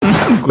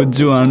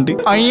Kujju auntie.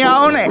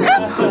 Ayyaone.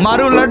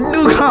 Maru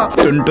laddu ka.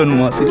 Tuntun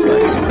Masi.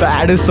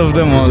 Baddest of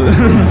them all.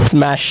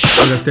 Smash.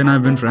 Agastya and I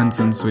have been friends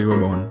since we were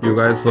born. You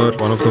guys were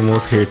one of the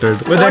most hated.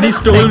 But then he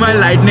stole my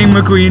Lightning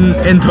McQueen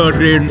in 3rd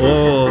grade.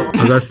 Oh,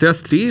 Agastya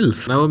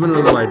steals. Never been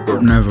on the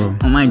whiteboard. Never.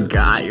 Oh my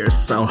god, you're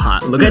so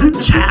hot. Look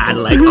at Chad.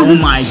 Like, oh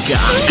my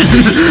god.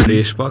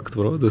 Deshbhakt,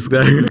 bro, this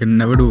guy. I can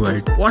never do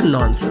white. What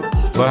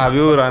nonsense. But have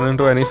you run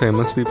into any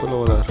famous people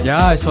over there?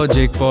 Yeah, I saw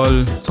Jake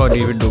Paul, saw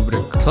David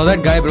Dobrik. Saw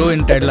that guy, bro,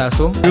 in Ted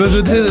Lasso. He was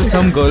with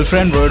some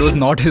girlfriend, bro. It was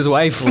not his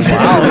wife.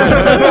 Wow.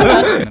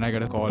 Then I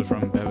got a call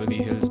from Beverly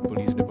Hills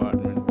Police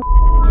Department.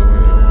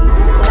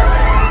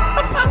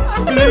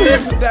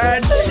 Believe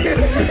that shit.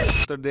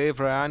 Mr. Dave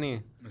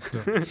Raiyani.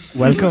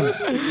 Welcome.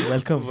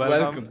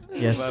 Welcome.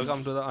 Yes.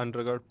 Welcome to the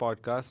Untriggered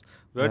podcast.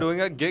 We're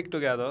doing a gig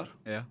together.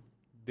 Yeah.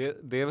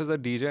 Dave is a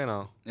DJ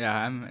now. Yeah,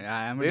 I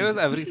am. Dave is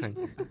everything.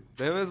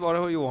 Dave is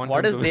whatever you want.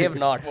 What him is to be. Dave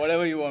not?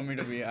 Whatever you want me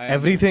to be. I am.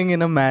 Everything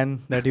in a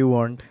man that you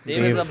want.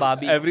 Dave is a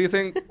Barbie.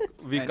 Everything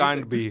we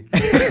can't be.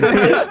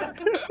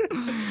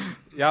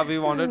 Yeah, we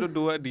wanted to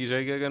do a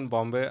DJ gig in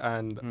Bombay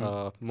and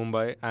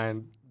Mumbai,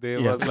 and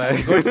Dave was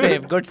like,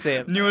 Good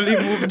save. Newly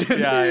moved in.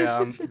 yeah,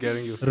 I'm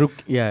getting used to it.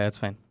 Yeah, that's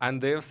fine. And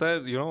Dave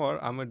said, you know what,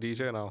 I'm a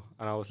DJ now.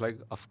 And I was like,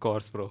 of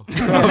course, bro.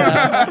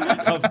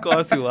 Of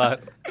course you are.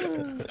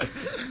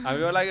 And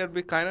we were like, it'd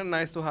be kind of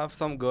nice to have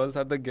some girls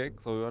at the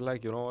gig. So we were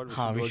like, you know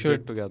what, we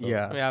should do a gig together.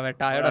 Yeah. Yeah, we're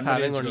tired of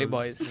having only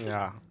boys.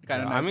 Yeah.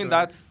 Kinda I nice mean,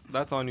 to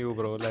that's on you,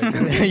 bro.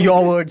 Like,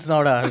 Your words,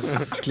 not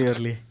ours,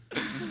 clearly.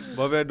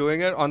 but we're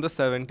doing it on the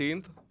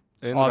 17th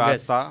in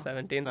August. Rasta.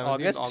 17th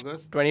 17th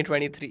August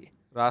 2023.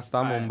 Rasta,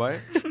 Mumbai.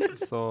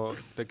 So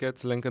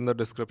tickets link in the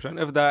description.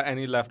 If there are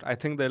any left, I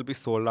think they'll be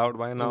sold out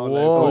by now.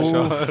 Whoa. Like,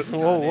 for sure.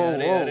 Whoa.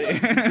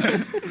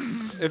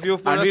 If you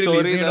put Are a we story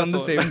releasing it there, on the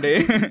so- same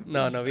day?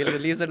 No, we'll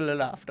release it a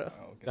little after.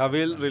 Yeah,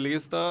 we'll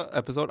release the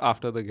episode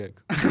after the gig.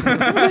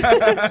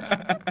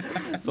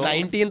 So,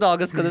 19th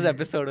August because this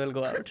episode will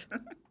go out.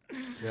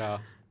 yeah.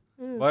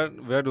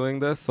 But we're doing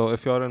this. So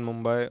if you're in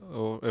Mumbai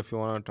or if you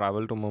want to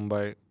travel to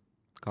Mumbai,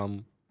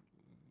 come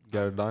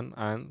get it done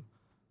and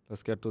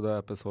let's get to the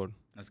episode.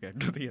 Let's get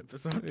to the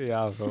episode.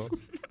 Yeah, bro.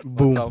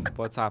 Boom.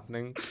 What's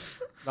happening?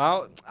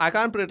 Now, I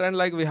can't pretend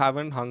like we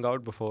haven't hung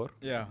out before.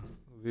 Yeah.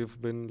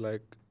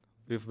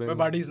 We're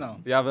buddies now.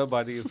 Yeah, we're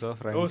buddies, we're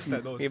friends.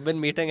 Those. We've been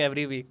meeting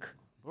every week.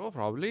 Bro,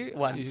 probably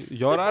Once.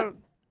 You're our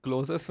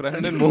closest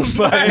friend in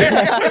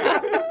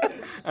Mumbai.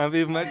 And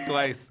we've met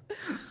twice.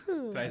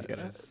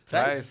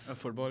 Thrice. A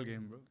football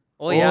game, bro.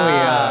 Oh,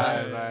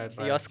 yeah.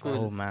 Right. Your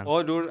school. Oh, man.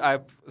 Oh, dude,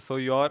 so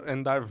you're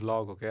in that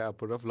vlog, okay? I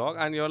put a vlog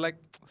and you're like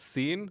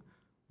seen,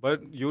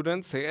 but you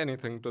didn't say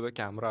anything to the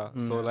camera.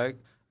 So like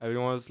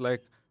everyone was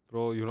like,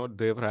 bro, you know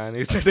Dave Raiyani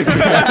is sitting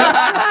there.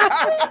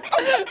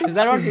 Is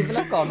that what people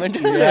have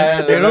commented?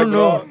 Yeah, They don't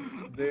know.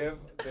 Dave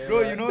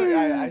Bro, you know,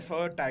 I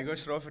saw a Tiger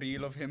Shroff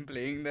reel of him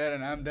playing there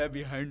and I'm there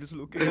behind just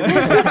looking.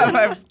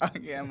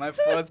 my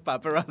first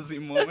paparazzi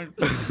moment.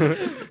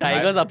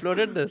 Tigers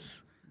uploaded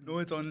this. No,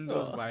 it's on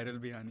those viral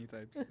Bihani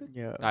types.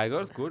 Yeah.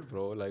 Tiger's good,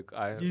 bro. Like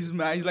He's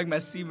like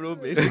Messi, bro,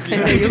 basically.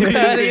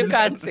 You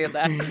can't say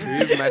that.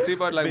 he's messy,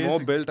 but like more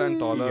Basically. built and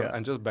taller Yeah.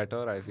 and just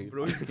better, I feel.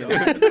 Bro, He's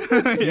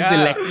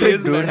yeah,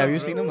 electric, dude. Have you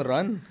seen him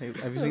run?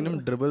 Have you seen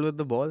him dribble with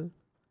the ball?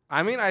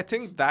 I mean, I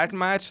think that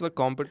match, the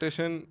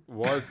competition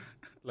was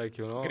like,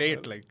 you know.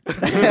 great, like.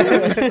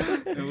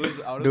 It was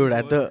out of Dude, this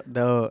at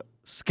the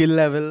skill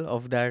level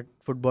of that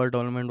football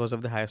tournament was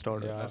of the highest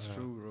order. Yeah, That's yeah.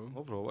 true, bro.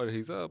 Oh, bro, but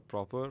he's a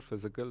proper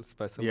physical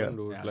specimen, Yeah.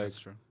 dude. Yeah, like, that's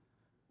true.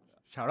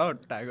 Shout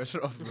out Tiger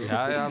Shroff, bro.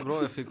 yeah,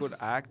 bro. If he could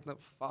act, the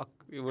fuck,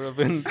 he would have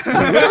been.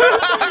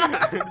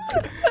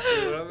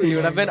 He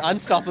would have been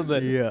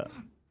unstoppable. Yeah.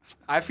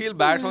 I feel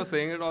bad for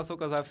saying it also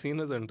because I've seen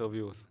his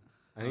interviews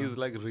and he's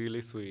like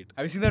really sweet.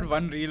 Have you seen that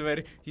one reel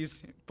where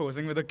he's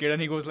posing with a kid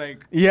and he goes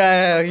like,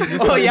 Yeah. He's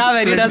just Oh, yeah,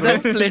 when he does that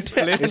split.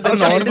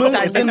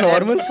 It's a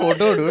normal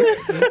photo, dude.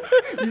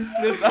 he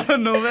splits out of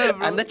nowhere,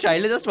 bro. And the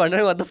child is just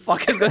wondering what the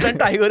fuck is going on.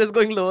 Tiger is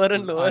going lower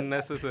and lower.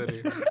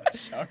 Unnecessary.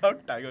 Shout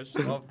out Tiger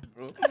Shroff,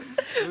 bro.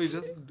 We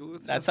just do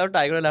it. That's how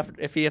Tiger will have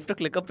to, if we have to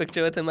click a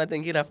picture with him, I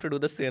think he'll have to do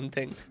the same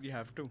thing. We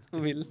have to.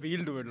 We'll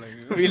do it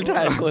like. we'll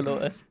try and go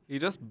lower. He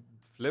just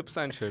flips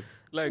and shit.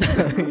 Like,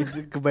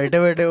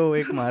 बैठे वो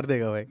एक मार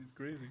देगा भाई. It's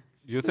crazy.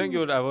 you think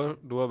you'd ever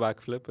do a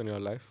backflip in your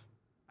life?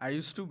 I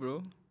used to,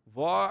 bro.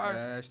 What?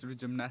 I used to do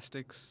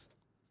gymnastics.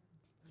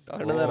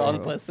 Talking to the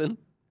wrong person.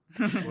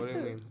 What do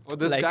you mean? Oh,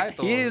 this Like, guy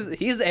though.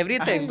 he's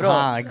everything, bro.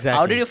 Exactly.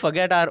 How did you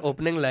forget our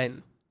opening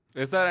line?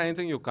 Is there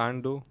anything you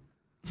can't do?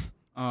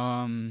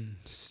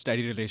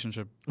 Steady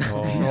relationship.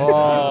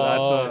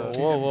 Oh,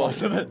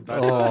 Possible.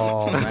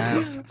 Oh,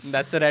 man.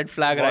 That's a red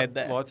flag right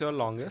there. What's your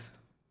longest?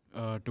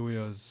 2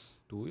 years.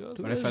 2 years?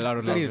 But I fell out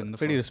of love in the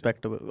Pretty first.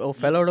 respectable. Oh,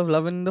 fell out of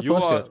love in the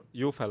first year.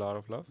 You fell out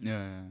of love?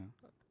 Yeah.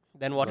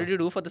 Then what did you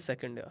do for the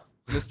second year?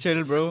 Just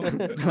chill, bro.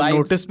 Vibes.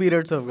 Notice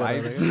periods of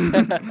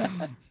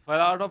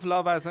Fell out of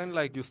love as in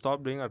like you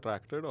stopped being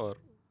attracted or?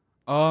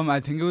 I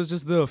think it was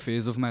just the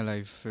phase of my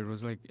life. It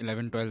was like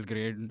 11th, 12th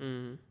grade.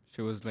 Mm.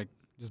 She was like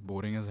just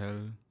boring as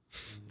hell.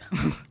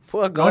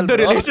 Poor girl. Not the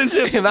bro.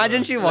 relationship.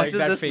 Imagine she watches like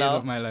that this phase now.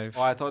 of my life.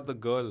 Oh, I thought the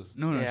girl.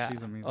 No, Yeah.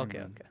 she's amazing. Okay,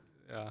 man. okay.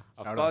 Yeah,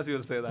 of Shout course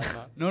you'll say that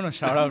now. No,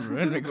 shout out,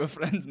 bro. Like, we're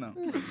friends now.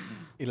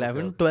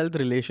 11th, 12th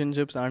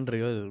relationships aren't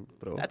real,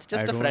 bro. That's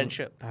just a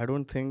friendship. I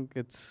don't think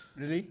it's...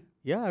 Really?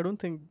 Yeah, I don't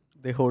think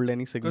they hold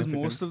any Because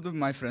significance. most of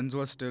my friends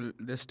were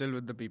they're still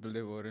with the people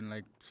they were in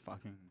like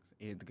fucking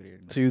 8th grade.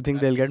 So you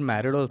think they'll get That's-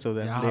 married also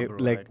then? Yeah, They, bro.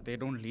 like, They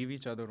don't leave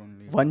each other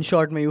only. one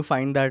shot may you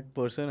find that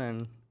person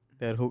and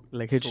they're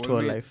hitched to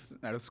a life.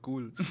 Soulmates At a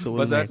school.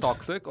 But they're Soulmates.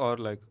 toxic or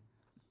like.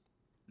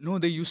 No,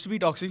 they used to be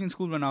toxic in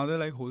school, but now they're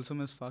like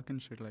wholesome as fuck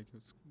and shit. Like,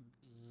 it's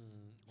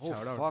Oh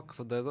Shout out. fuck!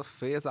 So there's a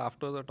phase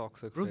after the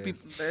toxic bro,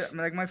 phase.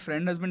 like my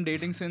friend has been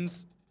dating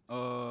since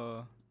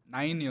 9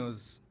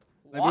 years.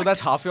 Like, bro, What? that's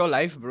half your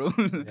life, bro.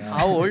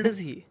 How old is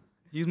he?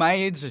 He's my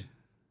age.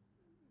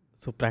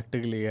 So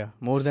practically, yeah.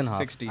 More than half.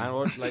 60. And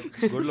what, like,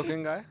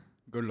 good-looking guy?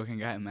 Good looking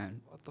guy,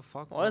 man. What the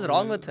fuck? What is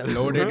wrong with him?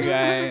 Loaded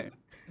guy.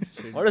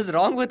 What is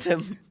wrong with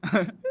him?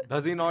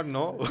 Does he not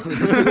know?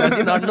 Does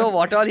he not know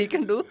what all he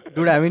can do?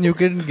 Dude, I mean, you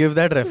can give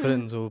that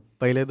reference. So,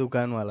 pehle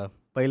dukaan wala.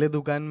 Pehle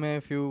dukaan mein,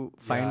 if you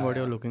find Yeah, what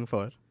yeah. you're looking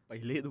for.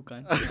 Pehle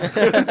dukaan.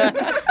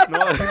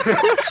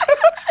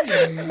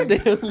 No. They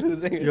was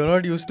losing it. You're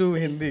not used to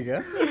Hindi,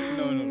 kya?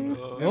 No.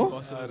 No?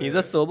 Impossible. He's a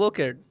sobo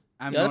kid.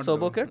 I'm You're a not, sobo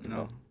bro. kid?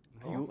 No.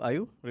 Are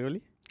you?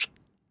 Really?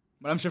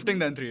 But I'm shifting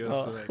then 3 years.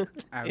 Oh. So like,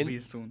 I'll In- be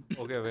soon.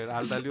 Okay, wait.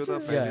 I'll tell you the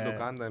Pehli Yeah, yeah.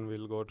 Dukaan, then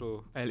we'll go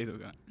to... Pehle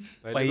dukaan.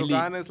 Pehli Pehli.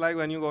 Dukaan is like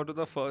when you go to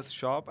the first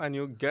shop and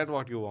you get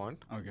what you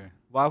want. Okay.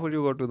 Why would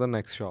you go to the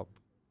next shop?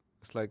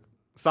 It's like...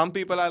 Some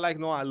people are like,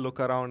 no, I'll look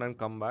around and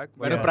come back.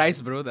 But Better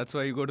price, bro. That's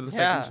why you go to the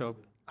Yeah. second shop.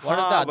 What if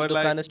the Haan, other but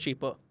like, dukaan is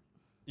cheaper?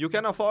 you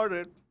can afford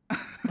it.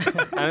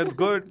 And it's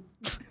good.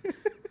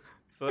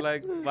 So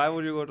like, why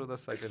would you go to the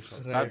second shop?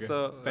 That's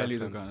the Pehle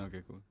reference. dukaan.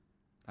 Okay, cool.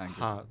 Thank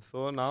you. Haan,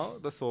 so now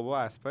the sober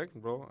aspect,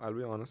 bro, I'll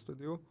be honest with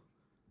you.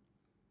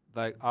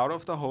 Like out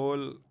of the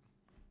whole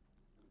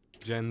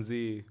Gen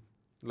Z,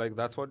 like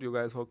that's what you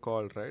guys were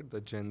called, right?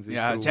 The Gen Z.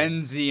 Yeah, crew.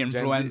 Gen Z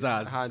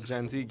influencers.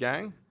 Gen Z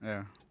gang.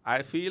 Yeah.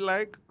 I feel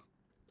like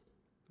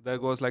there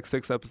goes like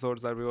 6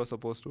 episodes that we were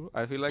supposed to.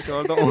 I feel like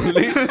you're the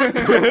only.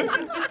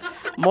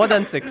 More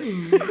than 6.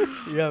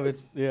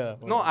 Yeah.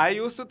 No, I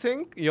used to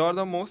think you're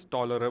the most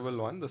tolerable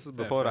one. This is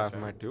Fair, before fair, I've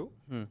fair. met you.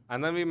 Hmm.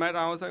 And then we met.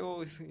 I was like,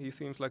 oh, he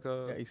seems like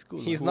a. Yeah, he's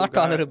cool. He's Cool not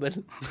guy. tolerable.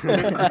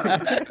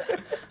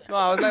 No,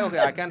 I was like, okay,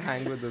 I can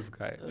hang with this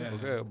guy. Yeah.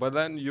 Okay, but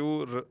then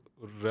you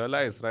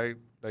realize, right?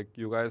 Like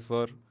you guys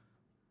were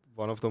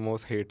one of the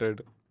most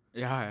hated.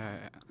 Yeah.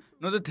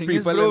 No, the thing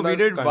People is, bro, in we the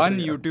did one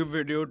country, yeah. YouTube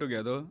video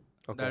together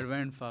Okay. that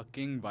went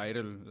fucking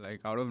viral, like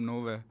out of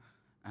nowhere.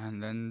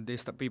 And then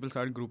people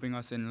started grouping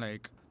us in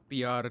like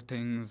PR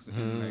things,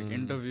 in, like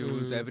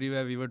interviews,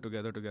 everywhere we were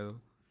together.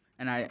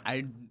 And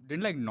I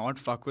didn't like not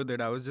fuck with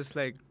it. I was just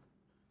like,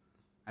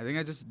 I think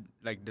I just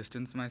like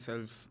distanced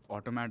myself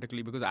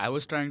automatically because I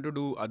was trying to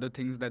do other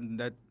things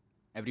that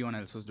everyone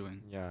else was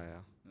doing. Yeah.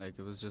 Like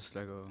it was just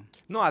like a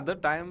No, at the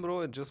time,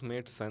 bro, it just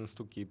made sense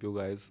to keep you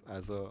guys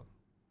as a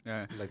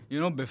yeah. like. You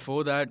know,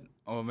 before that,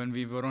 when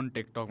we were on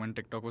TikTok, when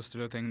TikTok was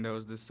still a thing, there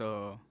was this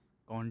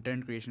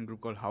content creation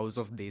group called House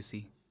of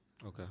Desi.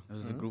 Okay. There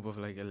was a group of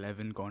like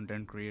 11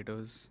 content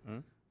creators.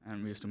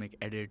 And we used to make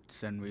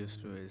edits, and we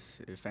used to,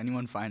 if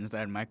anyone finds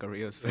that, my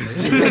career is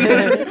finished.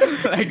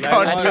 Like,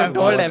 And you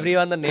told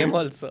everyone the name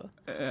also.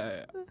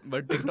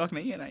 but TikTok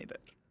nahi hai na idhar.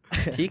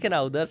 ठीक है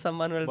ना, उधर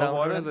someone will But download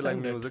what and is it like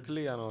send it.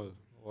 musically and all?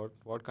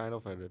 What kind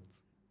of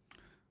edits?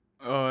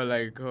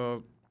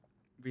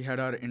 We had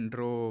our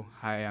intro,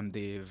 hi, I'm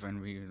Dave,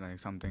 and we like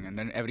something. And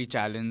then every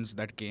challenge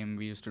that came,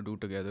 we used to do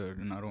together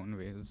in our own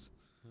ways.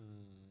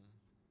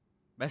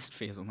 Best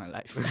phase of my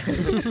life,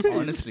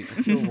 honestly.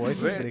 Your voice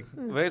is Wait,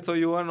 breaking. wait. So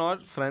you were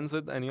not friends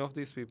with any of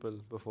these people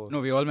before? No,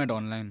 we all met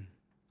online.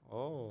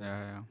 Oh.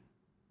 Yeah.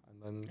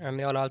 And then And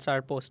they all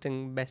started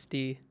posting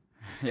bestie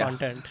Yeah.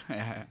 content.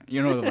 Yeah.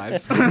 You know the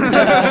vibes.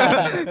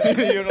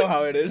 You know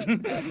how it is.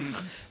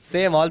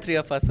 Same, all 3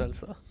 of us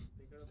also.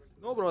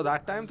 no, bro.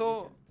 That time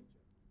though.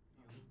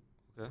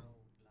 Okay.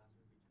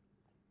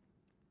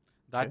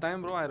 That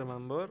time, bro. I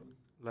remember.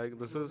 Like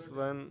this is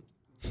when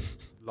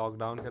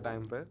lockdown ke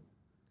time pe,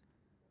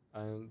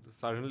 and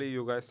suddenly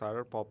you guys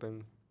started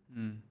popping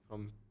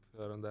from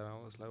here and there. I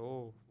was like,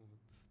 oh,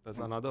 there's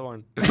another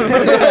one.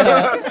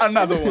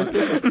 Another one.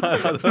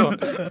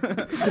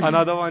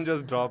 Another one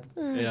just dropped.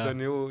 Yeah. The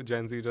new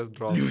Gen Z just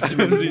dropped.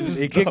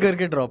 एक एक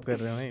करके drop कर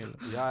रहे हैं ये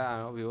लोग. Yeah, I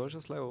know. We were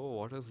just like, oh,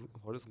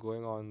 what is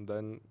going on?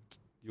 Then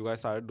you guys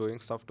started doing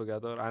stuff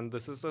together, and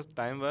this is the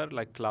time where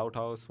like Cloud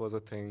House was a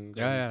thing.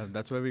 Yeah.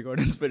 That's where we got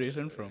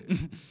inspiration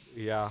from.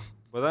 Yeah.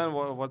 But then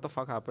what the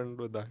fuck happened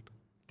with that?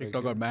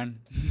 TikTok got banned.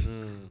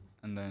 Hmm.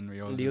 And then we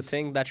all Do you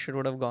think that shit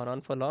would have gone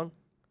on for long?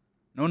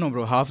 No,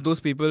 bro. Half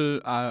those people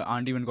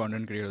aren't even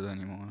content creators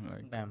anymore.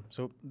 Like, Damn.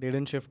 So they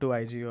didn't shift to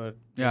IG or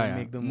yeah.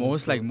 make the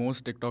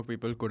Most TikTok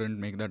people couldn't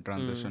make that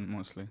transition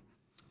mostly.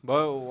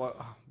 But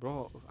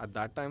bro, at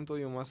that time though,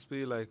 you must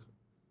be like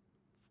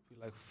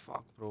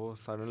fuck, bro.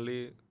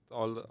 Suddenly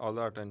all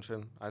the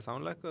attention. I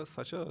sound like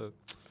such a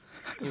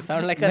You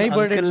sound like Nahi, an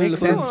but it uncle. makes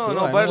sense. no,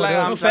 bro. I but know like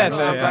what I'm fair,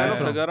 trying, fair,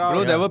 to figure out.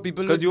 Bro, there were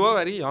people because you were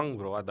very young,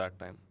 bro, at that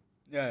time.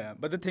 Yeah.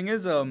 But the thing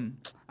is,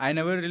 I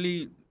never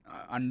really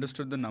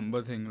understood the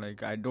number thing.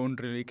 Like, I don't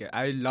really care.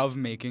 I love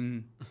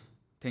making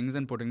things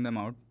and putting them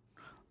out.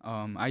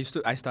 I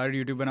started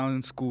YouTube when I was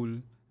in school,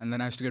 and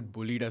then I used to get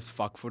bullied as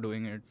fuck for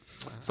doing it.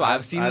 So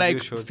I've seen as like you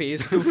should.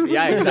 face to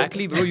yeah,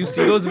 exactly, bro. You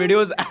see those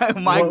videos?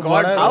 My What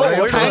God, are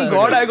your thank first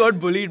God videos? I got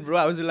bullied, bro.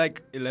 I was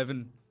like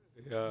 11.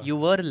 Yeah. You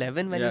were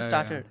 11 when you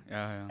started.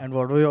 Yeah. And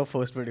what were your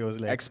first videos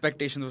like?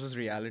 Expectations versus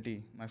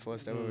reality. My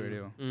first ever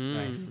video.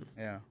 Nice.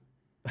 Yeah.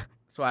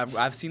 So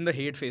I've seen the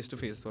hate face to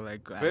face. So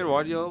like. Wait,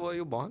 what year were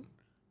you born?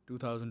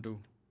 2002.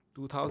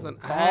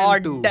 2002.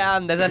 God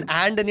damn, there's an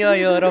and in your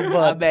year of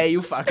birth. There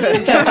you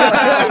fuckers.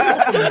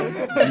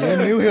 You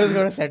knew he was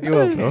gonna set you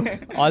up, bro.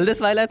 All this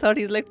while I thought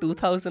he's like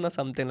 2000 or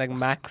something, like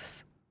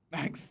max.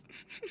 Max.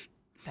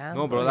 Damn,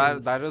 No, bro,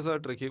 boys. that is a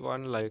tricky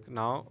one. Like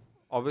now,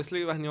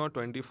 obviously, when you're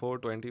 24,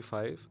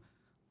 25,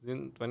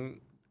 then when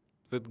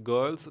with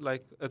girls,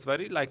 like it's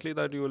very likely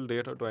that you will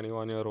date a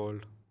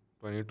 21-year-old,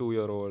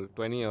 22-year-old,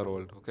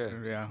 20-year-old. Okay,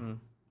 Yeah.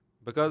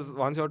 because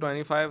once you're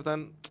 25,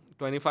 then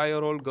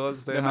 25-year-old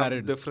girls they They're have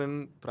married.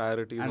 different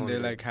priorities. And only. they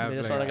like have They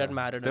just like, want to get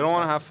married. They don't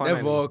want to have fun. their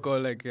anymore. work or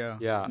like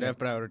Yeah. they have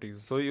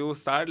priorities. So you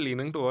start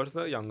leaning towards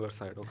the younger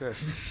side. Okay.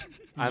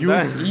 And You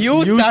then,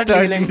 You You start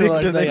start leaning leaning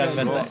towards to the the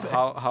younger so side.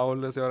 how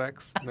old is your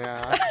ex? May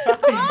I ask?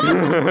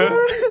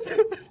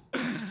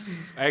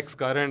 Ex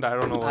current, I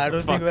don't know. What I the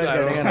don't think fuck, we're I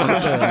don't getting an know.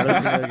 answer. I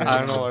don't think we're getting I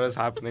don't an know what answer. is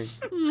happening.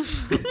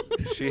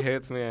 She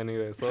hates me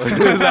anyway. So it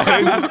is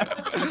like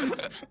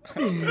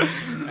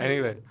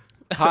anyway.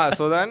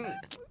 So then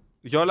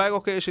you're like,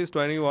 okay, she's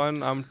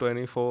 21, I'm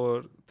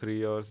 24, 3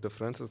 years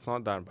difference. It's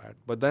not that bad.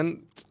 But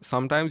then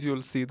sometimes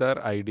you'll see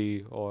their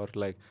ID or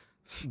like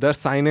they're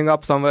signing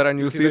up somewhere and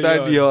you see see the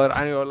that years. year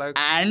and you're like,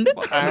 And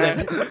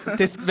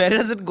Where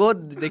does it go?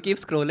 They keep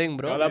scrolling,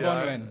 bro. all up on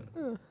Yeah. when?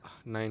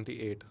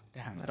 98.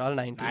 Damn. We're all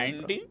 90.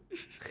 90?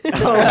 He's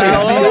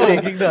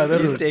taking the other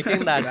He's route.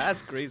 taking that.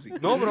 That's crazy.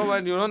 No, bro,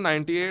 but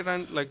 98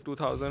 and like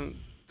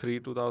 2003,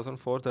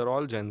 2004, they're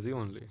all Gen Z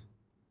only.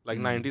 Like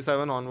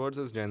 97 onwards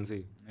is Gen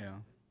Z. Yeah.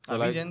 So Are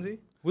we like, Gen Z?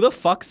 Who the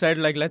fuck said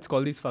like let's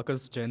call these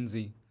fuckers Gen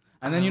Z?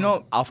 And then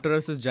after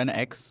us is Gen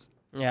X.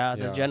 Yeah,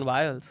 there's Yeah. Gen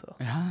Y also.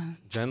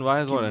 Gen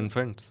Y is what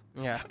infants.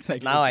 Yeah.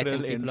 Like now I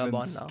literal think people are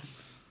born infants. now.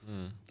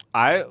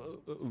 I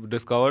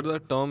discovered the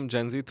term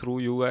Gen Z through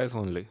you guys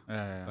only.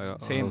 Yeah.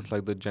 I Same. was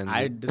like the Gen Z.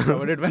 I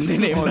discovered it when they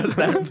named us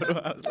that, bro.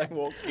 I was like,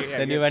 okay.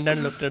 Then you went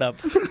and looked it up.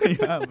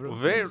 Yeah, bro.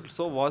 Wait,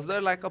 so was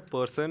there like a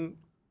person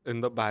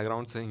in the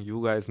background saying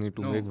you guys need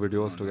to make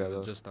videos no, together? it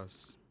was just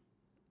us.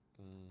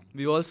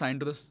 We all signed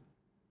to this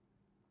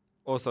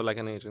Oh, so like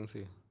an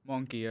agency.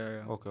 monkey,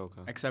 yeah. Okay.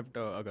 Except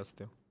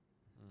Agastya.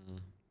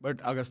 But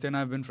Agastya and I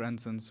have been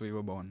friends since we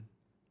were born.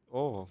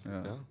 Oh,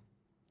 Yeah. yeah.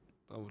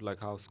 So,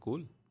 like how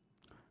school?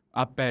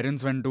 Our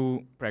parents went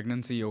to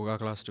pregnancy yoga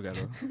class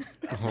together.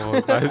 Oh,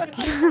 that,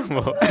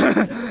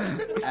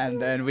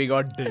 And then we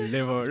got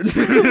delivered.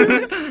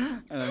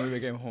 And then we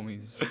became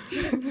homies.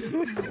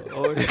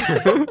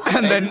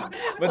 And then,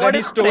 but then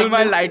he stole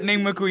my Lightning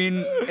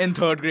McQueen in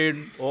 3rd grade.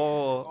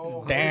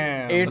 oh,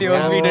 Damn. 8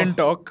 years we didn't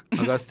talk.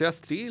 Agastya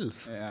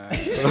steals. Yeah.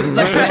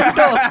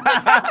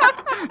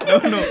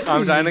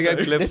 I'm trying to get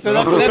clips. This is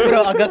a clip,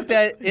 bro.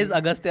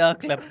 Agastya a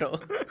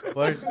klepto.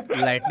 But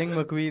Lightning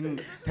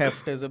McQueen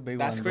theft is a big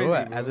That's one, crazy,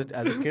 bro. bro. As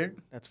a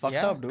kid, that's fucked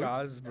Yeah. up, dude.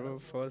 Cars, bro,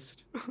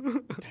 first.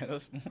 Tell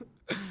us more.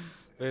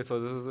 Wait, so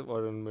this is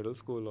what in middle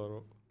school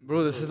or?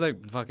 Bro, this is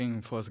like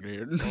fucking 1st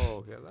grade.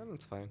 Oh, okay, then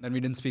it's fine. Then we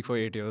didn't speak for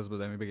 8 years, but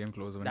then we became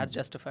close. When That's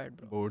justified,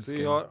 bro. boards See,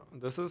 came.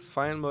 this is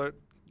fine, but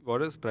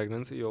what is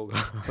pregnancy yoga?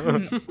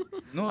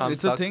 No, I'm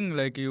it's stuck. a thing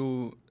like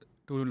you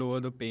to lower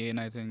the pain,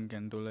 I think,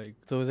 and to like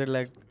So is it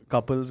like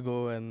couples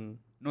go and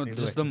no, They do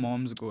just the exercise.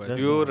 moms go. I Just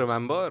Do think. you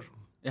remember?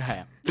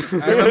 Yeah.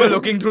 I remember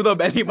looking through the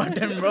belly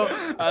button, bro.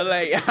 I was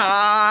like,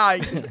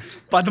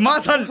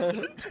 Padmasan.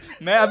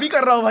 मैं अभी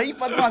कर रहा हूँ भाई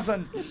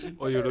Padmasan.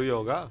 Oh, you do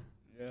yoga?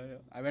 Yeah.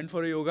 I went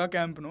for a yoga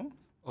camp, no?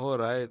 Oh,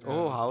 right.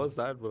 Oh, how was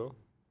that, bro?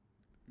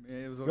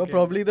 It was you're okay.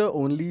 probably the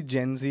only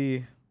Gen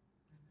Z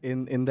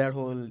in that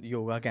whole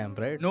yoga camp,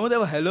 right? No, there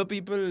were hella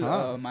people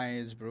Huh. my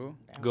age, bro.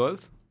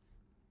 Girls?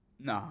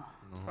 Nah.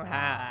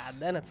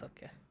 Then it's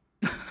okay.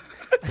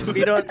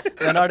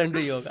 We're not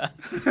into yoga.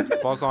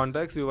 For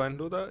context, you went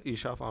to the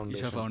Isha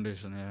Foundation. Isha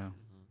Foundation, yeah.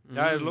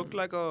 Yeah, it looked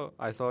like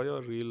I saw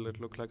your reel. It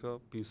looked like a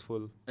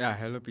peaceful. Yeah,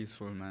 hella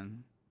peaceful,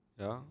 man.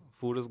 Yeah.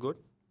 Food is good.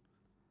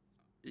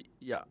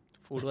 Yeah.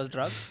 Food was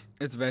drug.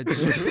 It's veg.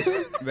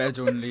 Veg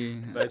only.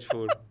 Veg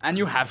food. And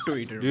you have to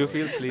eat it. Do you bro.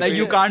 feel sleepy? Like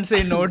you can't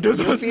say no to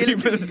those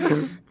people.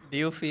 Do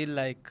you feel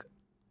like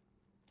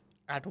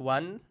at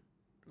one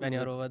when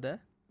you're over there?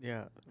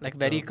 Yeah. Like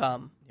very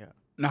calm.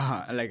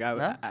 Nah, like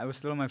Nah? I was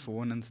still on my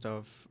phone and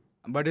stuff.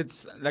 But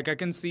it's like I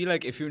can see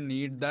like if you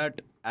need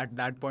that at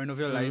that point of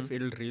your life,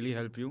 it'll really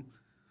help you.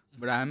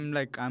 But I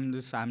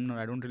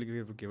don't really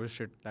give a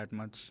shit that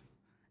much.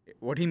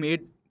 What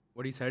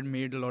he said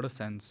made a lot of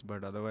sense,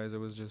 but otherwise it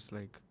was just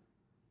like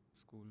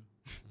cool.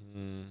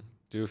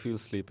 Do you feel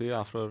sleepy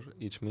after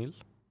each meal?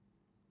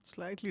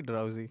 Slightly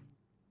drowsy.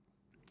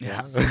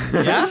 Yeah.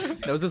 Yeah?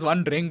 There was this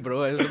one drink,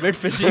 bro. It was a bit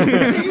fishy.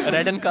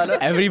 Red in color?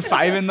 Every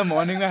 5 in the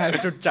morning, I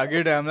had to chug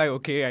it. I'm like,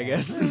 okay, I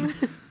guess.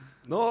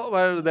 No,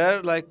 but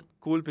they're like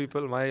cool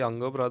people. My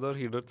younger brother,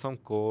 he did some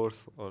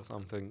course or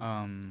something.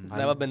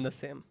 Never been the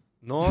same.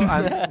 No,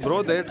 and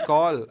bro, they'd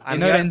call. And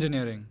Inner he had-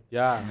 engineering.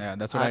 Yeah. Yeah,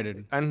 that's what I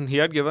did. And he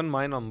had given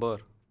my number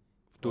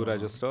to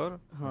register.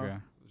 Okay.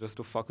 Just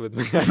to fuck with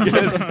me, I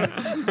guess.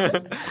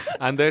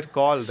 And they'd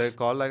call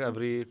like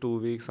every 2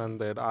 weeks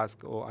and they'd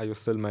ask, oh, are you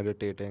still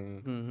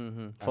meditating?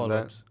 And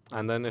Follow-ups. then,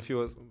 and then if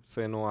you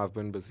say, no, I've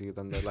been busy,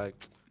 then they're like,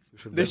 you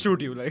should They get- shoot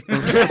you like.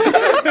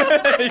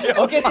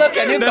 Okay, sir,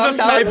 can you There's a come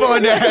sniper down?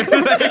 on your head.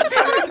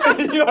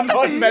 Like, you're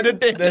not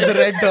meditating. There's a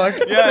red dot.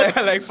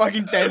 yeah, like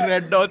fucking 10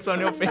 red dots on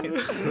your face.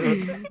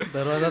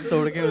 दरवाजा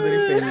तोड़ के उधर ही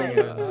पेल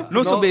लेंगे.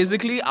 No, so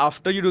basically,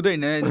 after you do the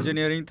inner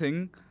engineering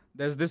thing,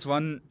 there's this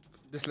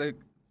like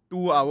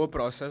 2-hour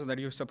process that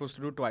you're supposed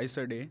to do twice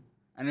a day.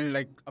 And it'll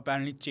like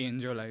apparently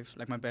change your life.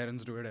 Like my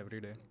parents do it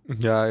every day.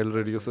 Yeah, it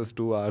reduces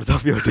 2 hours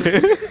of your day.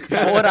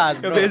 4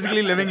 hours, bro. You're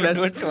basically living less.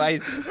 Do it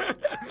twice.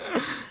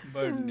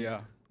 But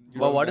yeah. you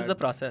But do what is that. the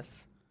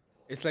process?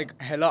 It's like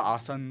hella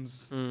asanas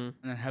Mm.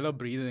 and hella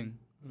breathing.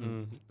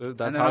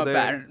 That's And how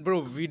then they... bro,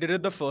 we did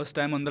it the first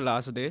time on the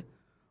last day.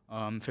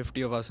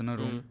 50 of us in a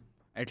room.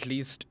 At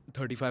least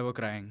 35 were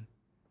crying.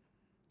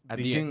 At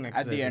the Breathing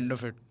end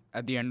of it.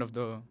 At the end of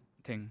the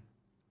thing.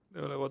 They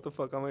were like, what the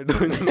fuck am I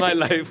doing in my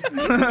life?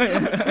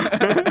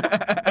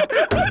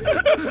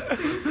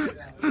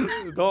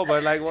 No,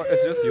 but like, what?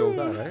 It's just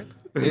yoga, right?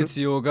 It's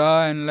yoga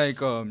and like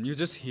you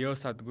just hear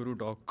Sadhguru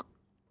talk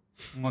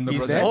on the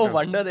He's projector. there? Oh,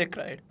 wonder they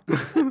cried.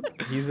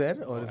 He's there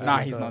or is it Nah,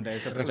 like he's a not there.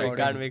 It's a We projector.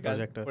 can't.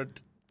 projector?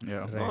 But Yeah.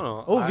 Right.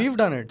 No. Oh, we've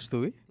done it,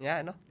 Stuvi. yeah,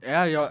 I know.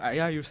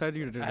 Yeah, you said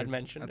you did I had it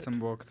mentioned at it. some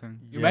work thing.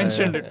 You Yeah.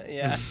 mentioned it.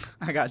 Yeah.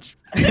 I got you.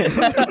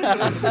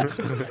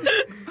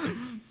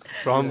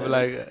 From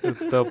like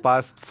the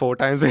past 4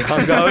 times we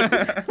hung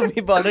out.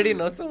 We already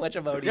know so much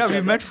about Yeah, each we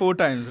other. met 4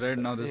 times, right?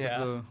 Now this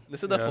Yeah. is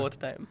This is the Yeah. 4th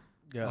time.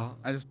 Yeah.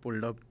 I just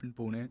pulled up in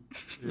Pune.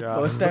 Yeah.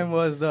 First time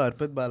was the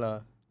Arpit Bala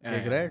Yeah,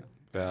 gig, yeah. right?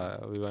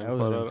 Yeah, we went That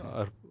was for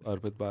insane.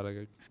 Arpit Bala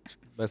gig.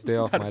 Best day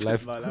of my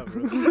life.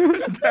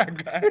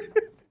 That guy.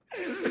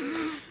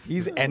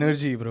 He's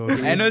energy, bro.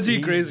 Energy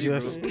he's crazy, bro.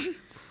 just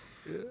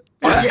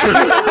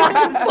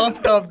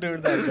pumped up,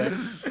 dude. That guy.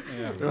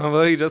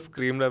 Remember, he just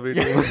screamed every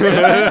time.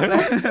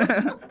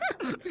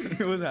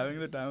 He was having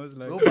the time. I was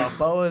like, Bro,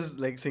 Bappa was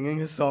like singing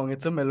his song.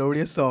 It's a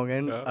melodious song,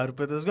 and Yeah.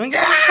 Arpit is going.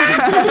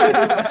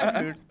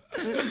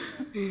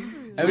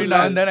 every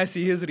now and then I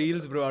see his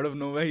reels, bro. Out of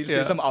nowhere, he'll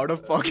say some out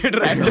of pocket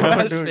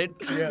random shit.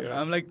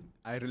 I'm like,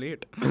 I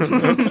relate.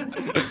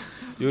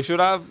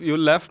 You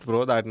left,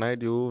 bro, that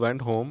night. You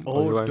went home.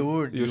 Oh, you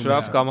dude, You you should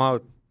missed have come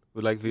out.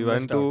 Like, we You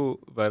went missed to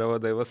wherever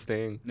they were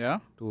staying Yeah.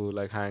 to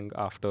like hang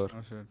after.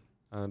 Oh shit.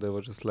 And they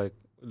were just like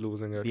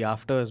losing it. The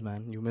afters,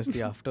 man. You missed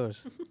the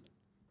afters.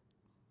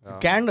 Yeah.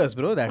 Canned us,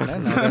 bro, that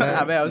night.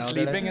 I was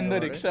sleeping in the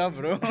rickshaw,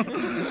 bro.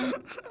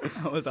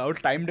 I was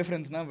out. Time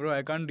difference, na, bro.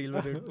 I can't deal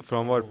with it.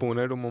 From what,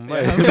 Pune to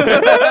Mumbai?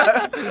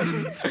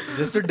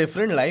 Just a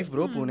different life,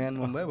 bro, Pune and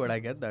Mumbai, but I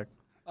get that.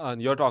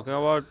 And you're talking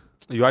about,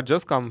 you had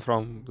just come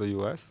from the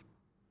US?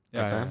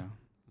 Yeah, that yeah, time?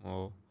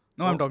 Oh.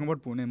 No, I'm talking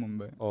about Pune,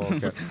 Mumbai. Oh,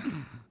 okay.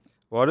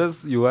 What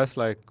is US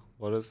like?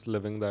 What is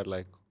living there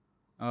like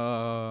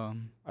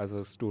as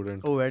a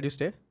student? Oh, where do you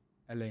stay?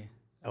 LA.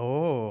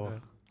 Oh.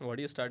 What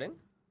are you studying?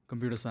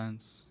 Computer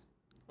science.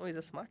 Oh, he's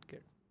a smart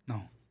kid.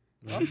 No.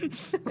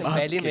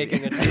 Barely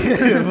making it.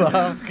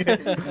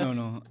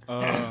 No.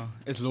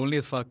 It's lonely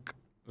as fuck.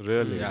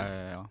 Really?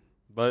 Yeah.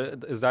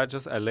 But is that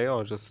just LA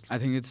or just... I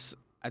think it's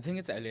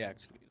LA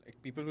actually.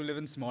 Like people who live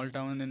in small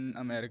town in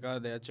America,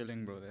 they are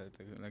chilling, bro.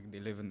 They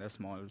live in their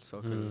small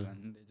circle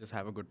and they just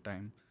have a good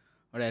time.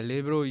 But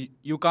LA, bro,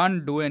 you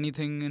can't do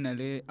anything in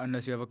LA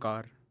unless you have a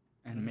car.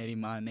 And मेरी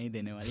माँ नहीं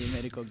देने वाली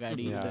मेरे को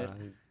गाड़ी Yeah.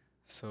 इधर.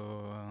 So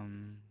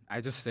I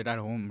just sit at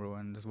home, bro,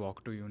 and just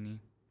walk to uni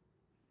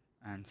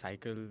and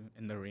cycle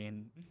in the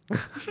rain.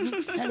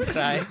 And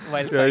cry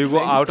while Yeah, you go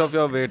cycling. out of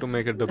your way to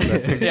make it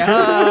depressing.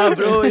 Yeah,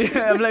 bro.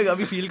 Yeah, I'm like,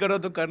 अभी feel करो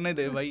तो करने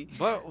दे भाई.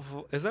 But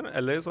isn't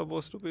LA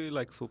supposed to be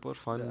like super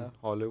fun? Yeah.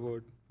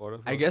 Hollywood,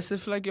 whatever. I guess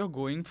if like you're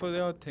going for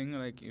your thing,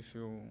 like if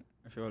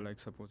you're like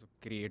suppose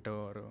a creator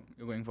or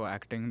you're going for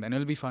acting, then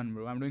it'll be fun,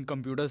 bro. I'm doing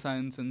computer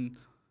science in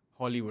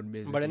Hollywood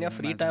basically. But in your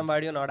free time, why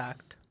do you not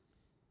act?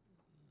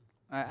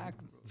 I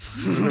act,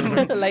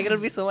 bro. Like it'll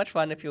be so much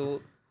fun if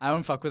you. I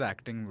don't fuck with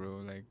acting,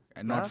 bro. Like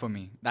not Nah? for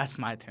me. That's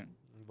my thing.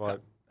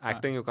 But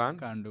acting you can't?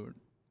 Can't do it.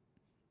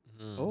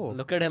 Oh.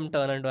 Look at him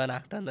turn into an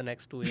actor in the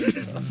next 2 years.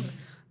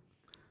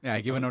 Yeah,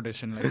 I gave an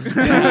audition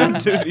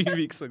like 3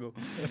 weeks ago.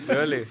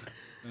 Really?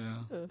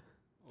 Yeah.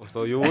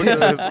 So you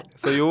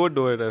would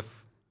do it if...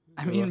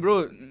 I mean,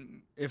 bro,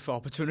 if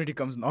opportunity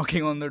comes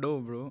knocking on the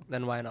door, bro.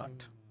 Then why not?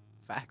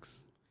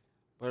 Facts.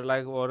 But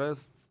like, what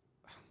is...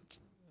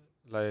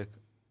 Like...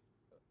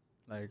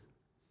 Like,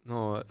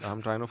 No,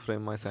 I'm trying to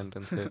frame my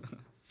sentence here.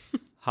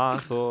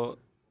 So...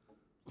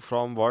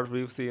 from what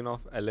we've seen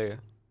of LA,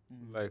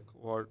 like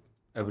what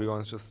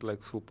everyone's just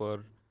like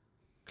super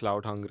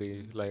cloud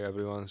hungry, like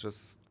everyone's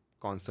just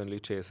constantly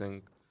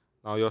chasing.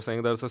 Now you're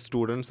saying there's a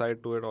student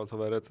side to it also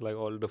where it's like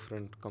all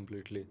different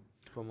completely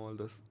from all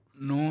this.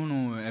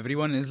 No,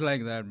 everyone is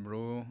like that,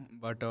 bro.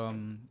 But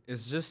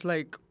it's just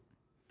like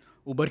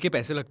Uber ke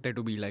paise lagte hai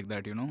to be like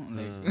that, you know.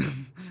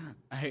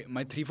 Like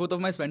my 3/4 of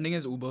my spending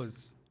is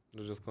Ubers.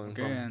 You're just going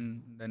Okay, from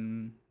and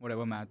then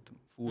whatever math,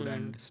 food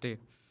and stay.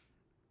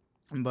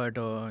 But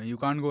you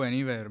can't go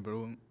anywhere, bro,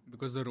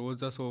 because the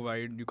roads are so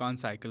wide. You can't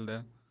cycle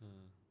there.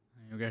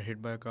 You get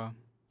hit by a car.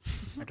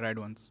 I tried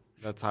once.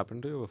 That's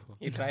happened to you before.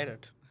 You tried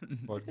it.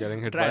 What,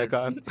 getting hit by a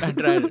car? I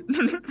tried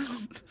it.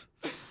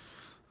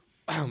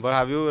 But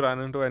have you run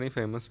into any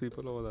famous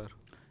people over there?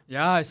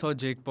 Yeah, I saw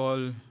Jake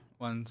Paul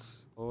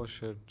once. Oh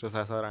shit! Just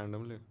as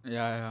randomly.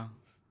 Yeah.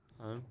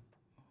 And?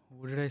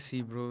 What did I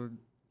see, bro?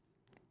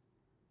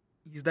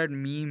 He's that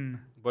meme.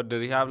 But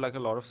did he have like a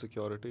lot of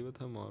security with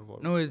him or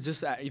what? No, it's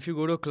just if you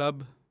go to a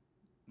club,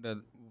 that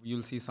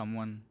you'll see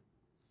someone.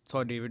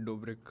 Saw David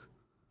Dobrik.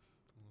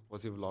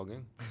 Was he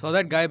vlogging? Saw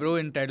that guy, bro,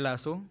 in Ted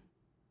Lasso.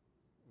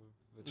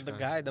 Which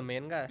The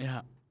main guy.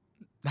 Yeah,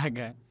 that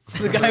guy.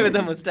 The guy with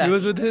the mustache. He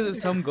was with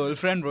some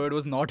girlfriend, bro. It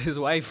was not his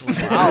wife.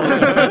 Wow.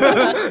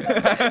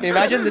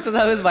 Imagine this is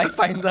how his wife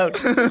finds out.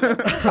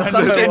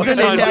 Some kids in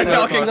India are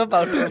talking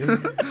about him.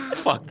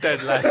 Fuck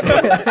Ted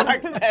Lasso.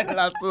 Fuck Ted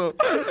Lasso.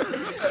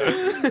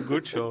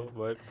 Good show,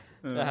 but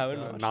I haven't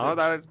watched now it.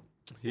 that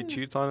he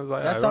cheats on his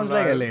wife, That I sounds don't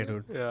like know. LA,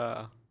 dude.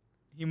 Yeah.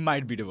 He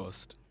might be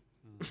divorced.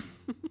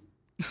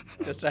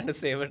 Just trying to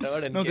save it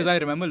out. No, because I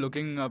remember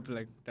looking up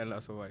like Ted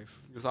Lasso wife.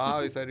 You saw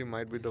how he said he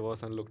might be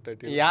divorced and looked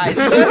at you. Yeah, I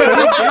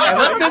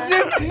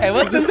see.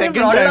 Ever since you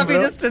brought it up, he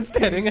just stood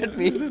staring at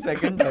me. It's the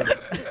second time.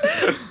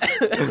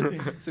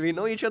 So we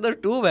know each other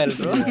too well,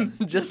 bro.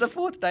 Just the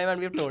fourth time, and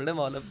we've told him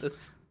all of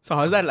this. So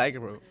how's that like,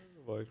 bro?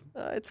 What?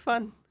 It's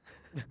fun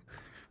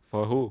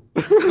For who?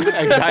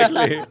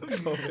 Exactly.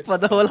 for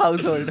the whole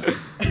household.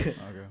 Okay.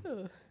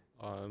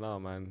 No,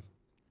 man.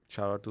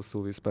 Shout out to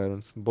Suvi's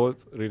parents.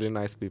 Both really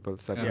nice people.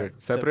 Yeah.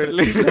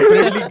 Separately.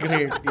 Separately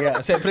great.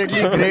 Yeah,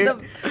 separately great.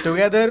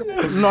 Together,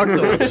 not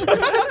so much.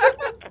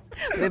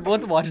 They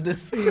both watch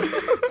this.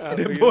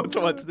 They both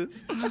watch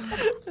this.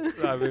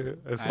 I mean,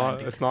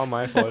 it's not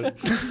my fault.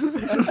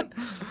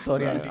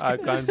 Sorry, auntie. I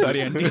can't.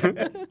 Sorry, auntie.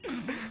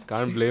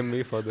 Can't blame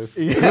me for this.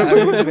 Yeah, I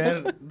mean,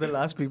 we're the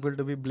last people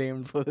to be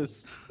blamed for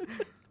this.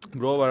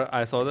 Bro, but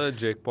I saw the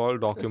Jake Paul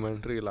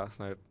documentary last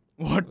night.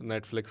 What?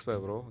 Netflix pe,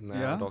 bro.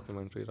 Yeah?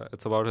 Documentary.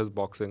 It's about his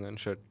boxing and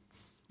shit.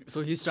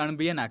 So he's trying to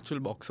be an actual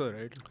boxer,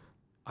 right?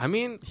 I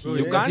mean, So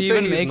you does can't he say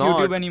even he's make not.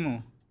 YouTube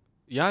anymore?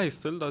 Yeah, he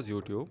still does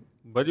YouTube.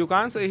 But you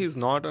can't say he's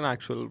not an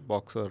actual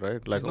boxer,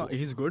 right? Like,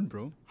 He's good,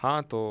 bro.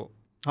 हाँ तो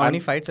How many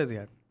fights has he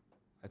had?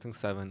 I think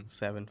 7.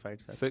 7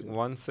 fights. That's Six, good.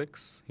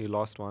 1-6. He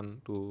lost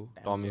 1 to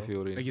Damn, Tommy bro.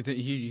 Fury. Like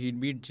he'd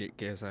beat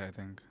KSI, I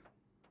think.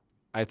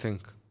 I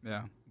think,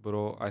 Yeah.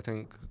 bro. I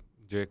think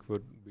Jake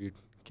would beat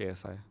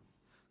KSI.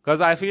 Because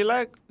I feel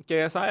like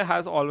KSI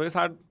has always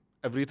had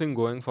everything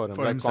going for him.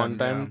 For Like himself,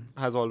 content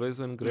has always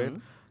been great.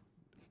 Mhm.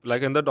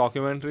 Like in the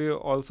documentary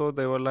also,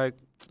 they were like,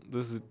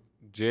 this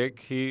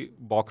Jake,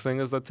 boxing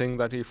is the thing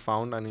that he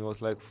found and he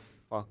was like,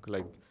 fuck,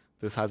 like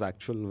this has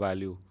actual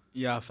value.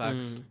 Yeah,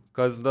 facts.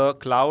 Because the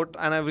clout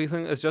and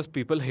everything is just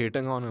people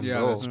hating on him, Yeah,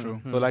 bro. that's true.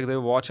 So like they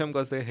watch him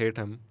because they hate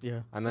him.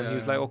 Yeah. And then Yeah,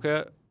 he's yeah. like,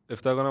 okay,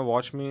 if they're going to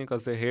watch me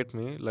because they hate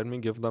me, let me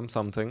give them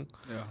something.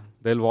 Yeah.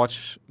 They'll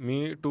watch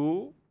me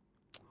to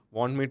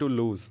want me to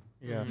lose.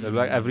 Yeah. They'll be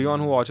like, everyone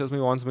who watches me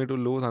wants me to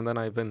lose and then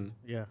I win.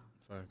 Yeah.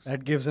 Facts.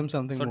 That gives him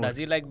something So more. does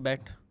he like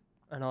bet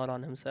and all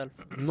on himself?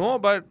 No,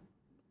 but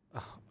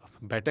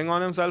betting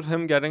on himself,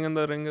 him getting in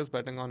the ring is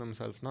betting on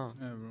himself, na?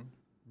 Yeah, bro.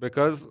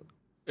 Because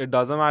it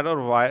doesn't matter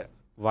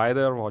why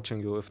they're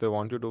watching you. If they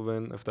want you to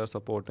win, if they're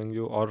supporting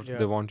you, or Yeah.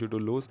 they want you to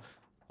lose,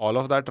 all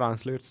of that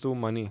translates to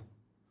money.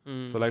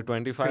 So like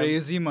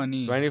Crazy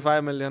money.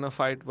 25 million a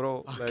fight,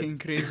 bro. Fucking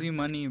crazy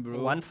money,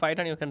 bro. One fight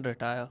and you can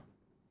retire.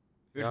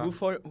 Wait, Yeah. who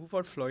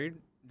fought Floyd?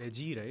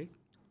 Deji,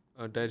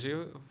 right? Deji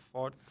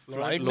fought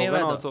Floyd Logan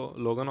Mayweather. also.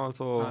 Logan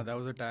also. That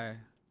was a tie.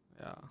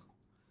 Yeah.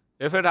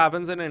 If it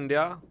happens in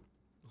India,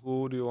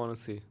 who do you want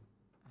to see?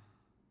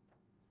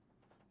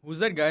 Who's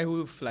that guy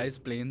who flies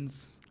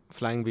planes?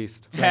 Flying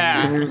Beast.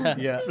 Yeah.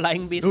 Yeah.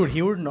 Flying beast. Dude,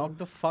 he would knock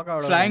the fuck out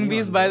of Flying anyone,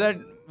 Beast by bro. that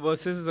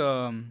versus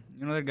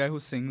that guy who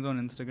sings on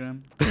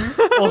Instagram.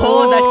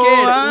 Oh, that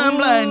kid. I'm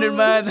blinded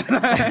by the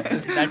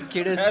light. That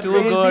kid is That's too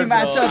an easy good, bro.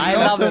 matchup, I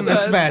bro. love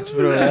That's a him. mismatch,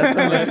 bro. That's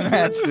a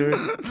mismatch,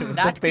 dude.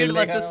 That The kid Pele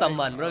versus guy,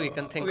 someone, bro. We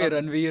can think Okay, of.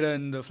 Ranveer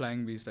and the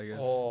Flying Beast, I guess.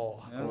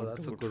 Oh, Yeah.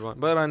 that's a good one.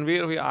 But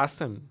Ranveer, we asked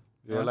him.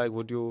 We were Yeah. like,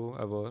 would you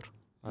ever?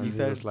 And He he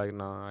said- was like,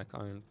 nah, I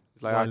can't.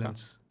 He's like, I can't.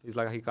 Violence. He's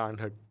like, he can't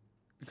hit.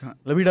 You can't.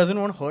 Like, he doesn't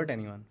want to hurt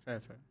anyone.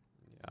 Fair.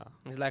 Yeah.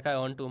 He's like, I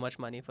earn too much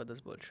money for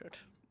this bullshit.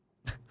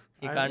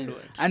 He I can't mean- do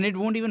it. And it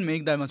won't even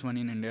make that much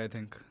money in India, I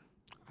think.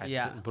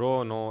 Yeah.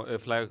 Bro, no.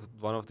 If like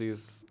one of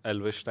these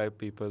Elvish type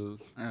people,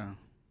 Yeah.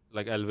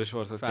 like Elvish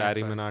versus Facts,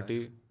 Carrie facts,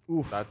 Minati,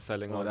 That's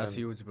selling Oh, out. that's and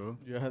huge, bro.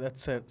 Yeah,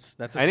 that's a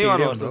Anyone stadium,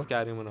 versus bro.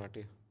 Carrie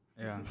Minati.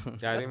 Yeah.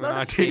 Carrie That's not a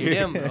Minati.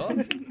 stadium,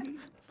 bro.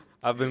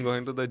 I've been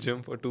going to the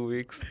gym for 2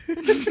 weeks.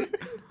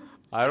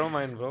 I don't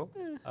mind, bro.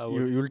 I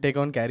would. You'll take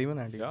on Carrie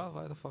Manati. Yeah,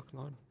 why the fuck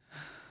not?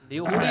 Who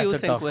do That's you a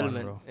think tough will one,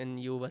 win bro. in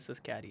you versus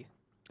Carrie?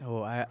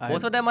 Oh,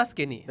 Both of them are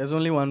skinny. There's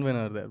only one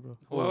winner there, bro.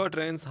 Whoever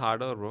trains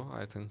harder, bro,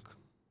 I think.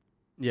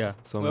 Yeah.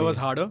 So Where was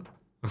harder?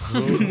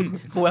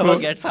 Whoever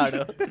gets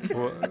harder.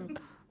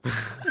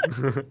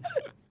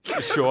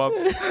 Show up.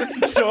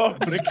 Show up,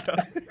 brick.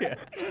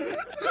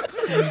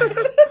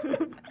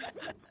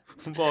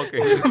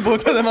 Walking.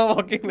 Both of them are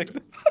walking like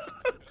this.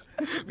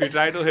 We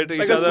try to hit each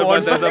like a other,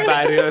 sword but there's a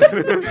barrier.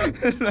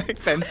 Like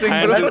fencing,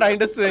 Hands bro. We're trying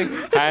to swing.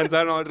 Hands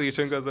are not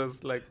reaching because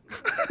it's like.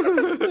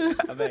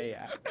 Abey,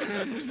 yeah.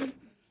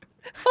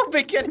 How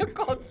big can your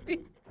cocks be?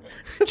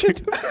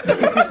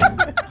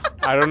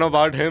 I don't know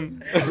about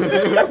him.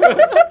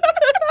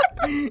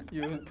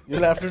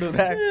 You'll have to do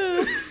that.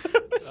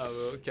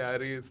 Bro,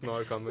 Carrie is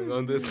not coming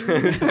on this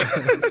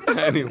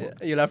anymore.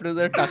 You'll have to do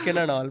the tuck in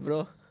and all,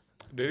 bro.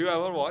 Did you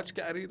ever watch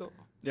Carrie though?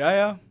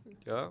 Yeah.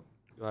 Yeah.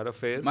 You had a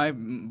phase?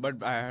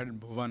 But I had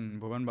Bhuvan.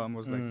 Bhuvan Bam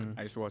was like,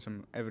 I used to watch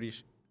him every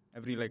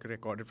like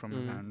recorded from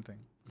his hand thing.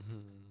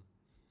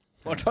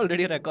 What all did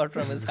he record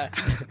from his hand?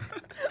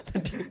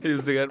 He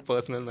used to get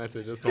personal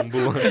messages from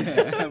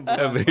Bhuvan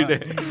every day.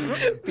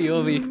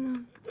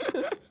 POV.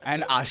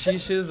 And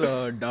Ashish's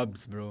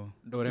dubs, bro.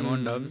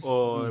 Doraemon dubs.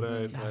 Oh,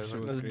 right.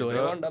 Those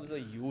Doraemon dubs are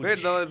huge.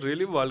 Wait, the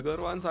really vulgar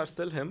ones are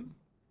still him?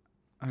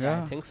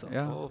 Yeah, I think so.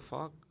 Yeah. Oh,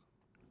 fuck.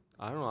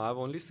 I don't know. I've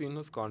only seen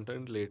his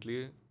content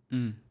lately.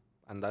 Mm.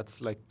 And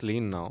that's like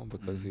clean now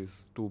because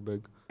he's too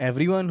big.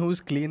 Everyone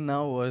who's clean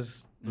now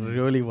was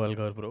really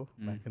vulgar, bro.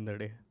 Back in the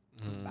day.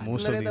 Back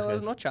Most in the of day, these there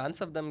was guys. no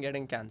chance of them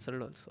getting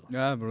cancelled also.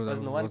 Yeah, bro.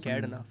 Because no one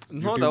cared enough.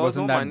 No, YouTube there was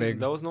wasn't no that money. big.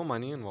 There was no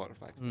money involved.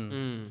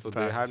 Actually. So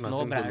they had Facts. nothing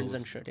No to brands lose.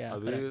 and shit, yeah,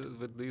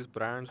 With these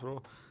brands,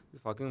 bro,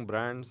 these fucking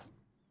brands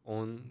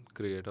own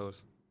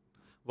creators.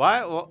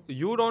 Why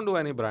you don't do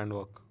any brand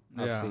work?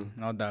 I've seen.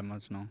 Not that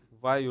much, no.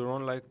 Why you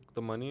don't like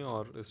the money,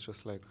 or it's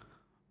just like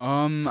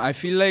I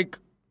feel like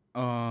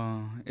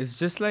it's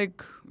just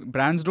like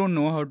brands don't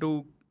know how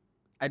to.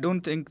 I don't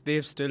think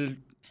they've still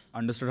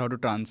understood how to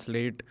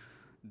translate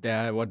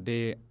their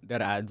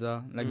ads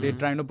are. Like they're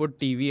trying to put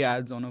TV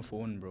ads on a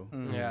phone, bro.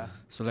 Yeah.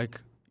 So like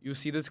you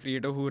see this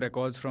creator who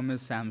records from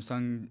his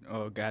Samsung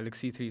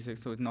Galaxy 360,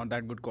 so it's not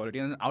that good quality,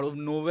 and out of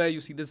nowhere you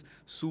see this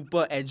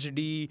super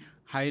HD,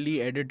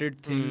 highly edited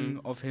thing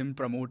of him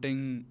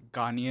promoting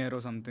Garnier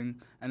or something,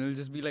 and it'll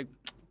just be like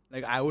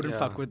I wouldn't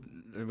fuck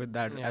with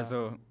that as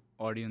a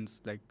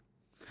audience, like,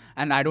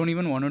 and I don't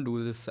even want to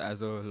do this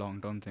as a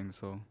long-term thing.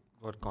 So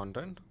what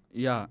content?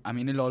 yeah, I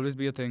mean it'll always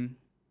be a thing.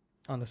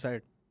 On the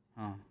side.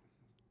 Damn,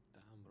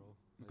 bro.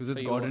 Because So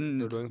it's you're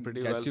gotten doing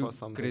pretty gets well you for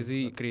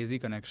something. crazy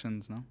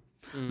connections, no?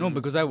 No,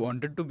 because I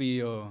wanted to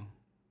be a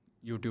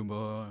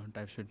YouTuber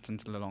type shit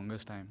since the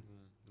longest time.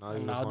 Now, And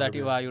just now want that to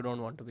you be are, you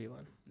don't want to be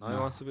one. Now he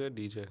wants to be a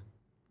DJ.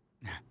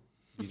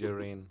 DJ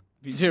Rain.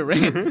 DJ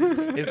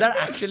Rain. Is that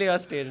actually your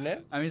stage name?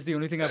 I mean, it's the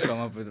only thing I've come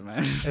up with,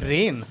 man.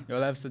 Rain. You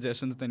all have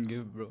suggestions, then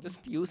give, bro.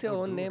 Just use your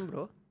own name,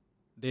 bro.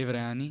 Dave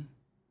Raiyani.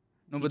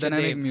 No, but DJ then I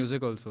make Dave.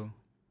 music also.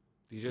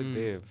 DJ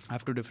Dave. I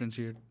have to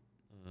differentiate.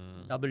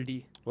 Double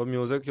D. What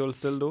music you'll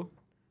still do?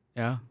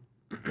 Yeah.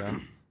 Yeah.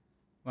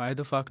 Why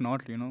the fuck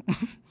not, you know?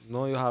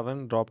 No, you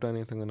haven't dropped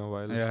anything in a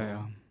while. so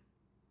yeah.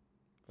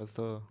 That's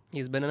the.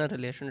 He's been in a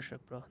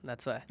relationship, bro.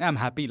 That's why. Yeah, I'm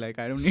happy. Like,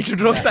 I don't need to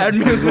drop sad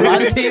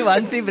music.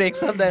 once he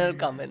breaks up, then it'll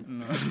come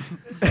in.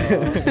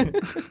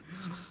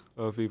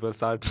 People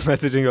start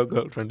messaging your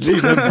girlfriend.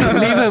 Leave him.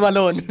 Leave him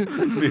alone.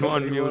 We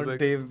want music.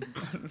 Dave.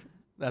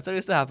 That's what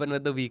used to happen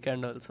with The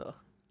Weeknd also.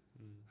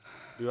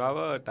 Do you have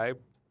a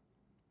type?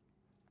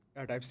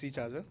 A Type C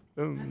charger?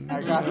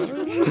 I got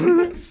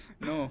you.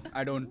 No,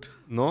 I don't.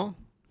 No?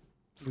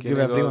 Give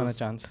everyone a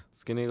chance.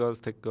 Skinny girls,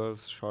 thick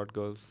girls, short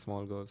girls,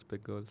 small girls,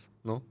 big girls.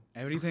 No?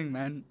 Everything,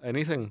 man.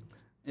 Anything?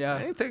 Yeah.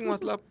 Anything,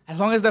 matlab. As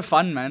long as they're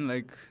fun, man.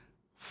 Like, it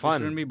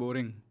shouldn't Fun. be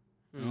boring.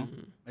 You know?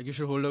 Like, you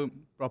should hold a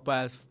proper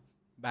ass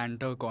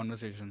banter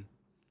conversation.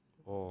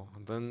 Oh,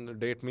 then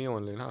date me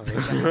only, na? I was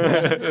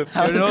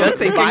just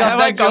thinking Why of have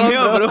I that come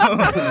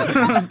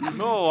joke, here, bro?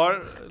 No,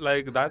 what?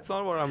 Like, that's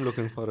not what I'm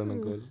looking for in a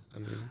girl. I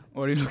mean,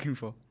 What are you looking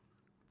for?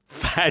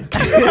 fat.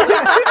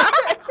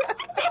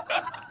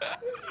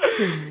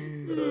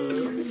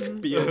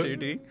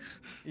 PHAT.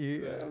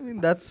 I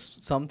mean, that's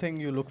something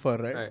you look for,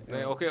 right?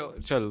 Okay,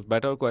 chal,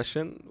 better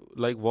question.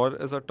 Like, what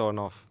is a turn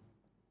off?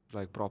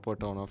 Like, proper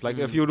turn off. Like,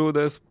 if you do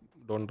this,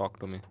 don't talk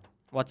to me.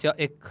 What's your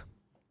ick?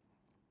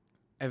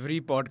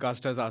 Every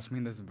podcaster has asked me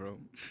this, bro.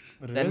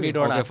 Then we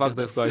don't Okay, ask fuck you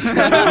this this. question.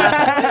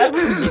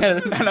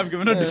 And I've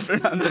given a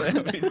different answer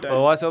every time.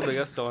 Oh, what's your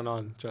biggest turn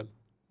on? Chal.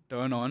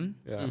 Turn on.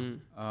 Yeah.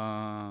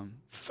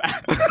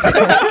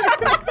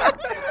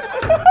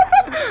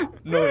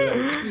 No,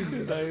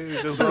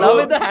 like, Just Now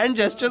with the hand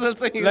gestures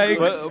also. he's Like-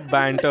 good.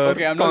 banter.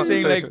 okay, I'm not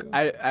saying like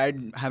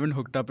conversation. I haven't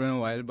hooked up in a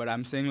while, but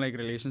I'm saying like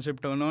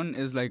relationship turn on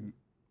is like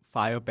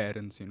fire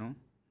parents, you know?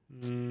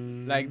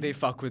 like they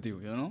fuck with you,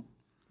 you know?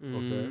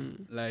 Okay.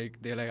 Like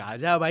they're like,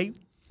 "Aja bhai,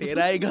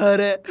 tera hi ghar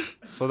hai."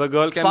 So the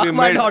girl can Fuck be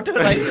my made. daughter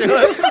right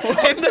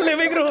here in the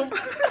living room.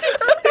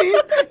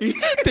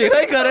 तेरा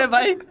ही घर है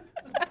भाई.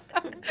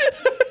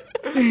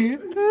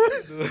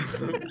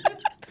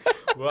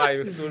 Bro, I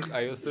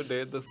used to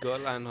date this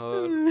girl and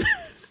her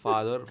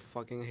father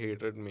fucking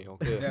hated me.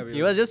 Okay. Yeah,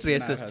 He was just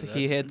racist.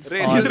 He hates all.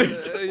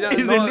 Racist. Yeah,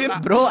 He's no,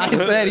 Indian. Bro, I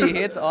swear he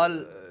hates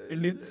all.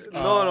 Indians.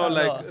 No,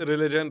 like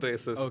religion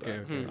racist. Okay.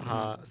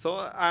 So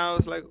I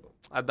was like,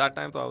 at that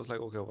time, so I was like,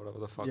 okay, whatever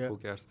the fuck, who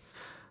cares?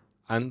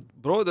 And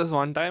bro, this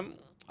one time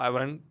I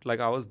went, like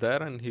I was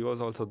there and he was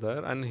also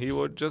there, and he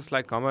would just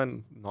like come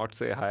and not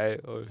say hi,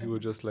 or he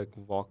would just like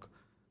walk,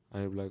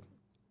 and he'd be like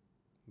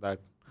that.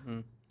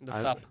 The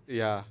And- sup.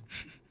 Yeah.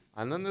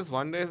 And then this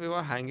one day we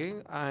were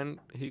hanging and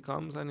he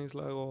comes and he's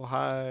like, oh,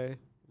 hi,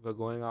 we're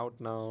going out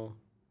now.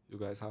 You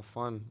guys have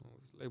fun. I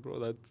was like, bro,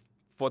 that's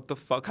what the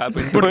fuck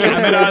happened to him?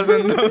 Cameras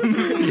in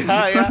them.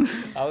 yeah.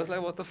 I was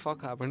like, what the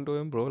fuck happened to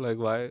him, bro? Like,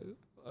 why?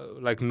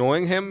 Like,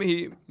 knowing him,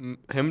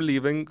 him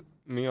leaving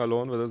me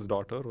alone with his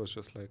daughter was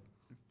just like,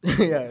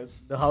 Yeah,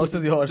 the house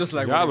is yours. Just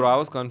like yeah, bro. I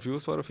was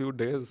confused for a few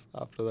days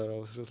after that. I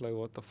was just like,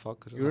 what the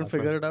fuck? you didn't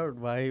figure it out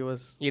why he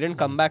was You didn't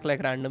come back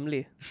like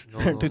randomly.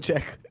 No, to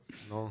check.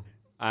 no.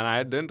 And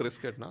I didn't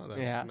risk it now.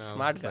 Yeah, I was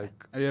smart guy.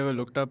 like, Have you ever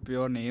looked up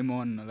your name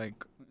on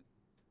like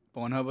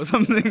Pornhub or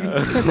something?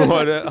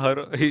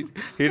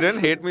 he didn't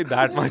hate me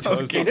that much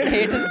also. He didn't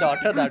hate his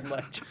daughter that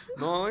much.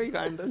 No, he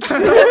kinda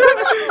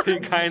he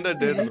kinda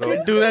did,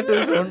 bro. Do that to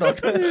his own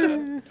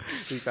daughter.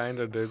 He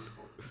kinda did.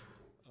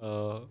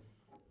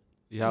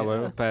 Yeah,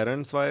 but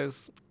parents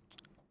wise,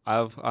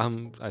 I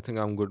think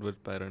I'm good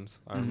with parents.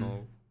 I don't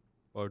know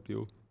about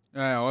you.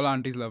 Yeah, all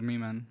aunties love me,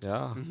 man.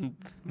 Yeah.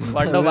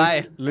 Wonder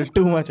why. Little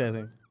too much, I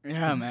think.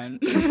 Yeah, man.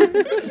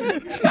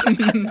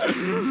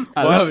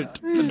 I love it.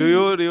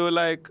 Do you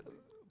like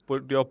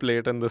put your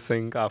plate in the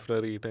sink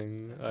after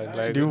eating and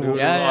like Do you- do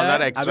Yeah, all yeah.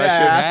 that extra Abhi, I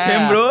shit? asked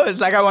him, bro. It's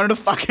like I wanted to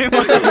fuck him.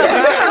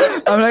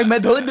 I'm like, मैं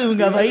धो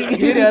दूंगा भाई.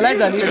 You realize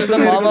Anish is the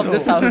mom of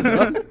this house,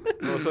 bro.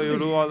 Oh, so you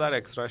do all that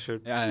extra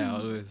shit. Yeah,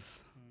 always.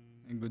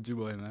 Gucci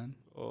boy, man.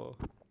 Oh,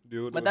 do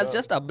you But do that's that?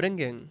 just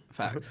upbringing.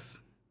 Facts.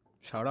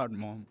 Shout out,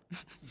 mom.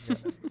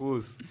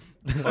 Whose?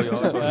 Oh,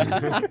 yours.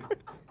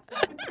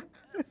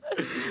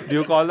 Do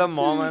you call them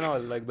mom and all,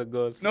 like the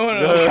girl? No.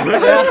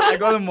 I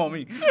call him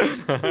mommy.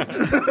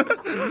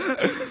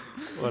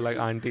 Or like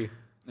auntie?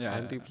 Yeah.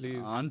 Auntie,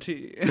 please.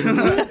 Auntie.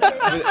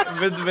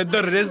 with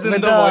the riz in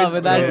With the the- voice.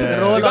 with that bro.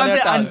 roll You on can't your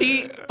say, tongue.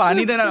 auntie,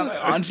 pani dena.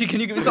 Auntie, can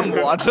you give me some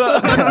water?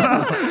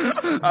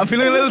 I'm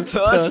feeling a little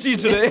thirsty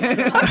today.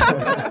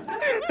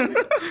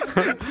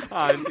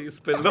 Auntie,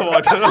 spill the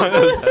water on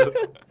yourself.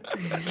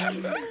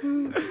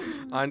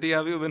 Auntie,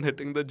 have you been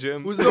hitting the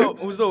gym? Who's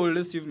the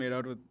oldest you've made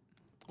out with?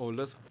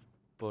 Oldest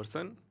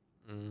person?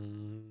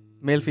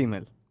 Male,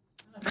 female.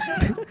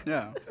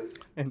 Yeah.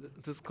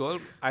 This girl,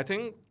 I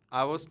think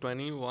I was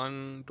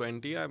 21,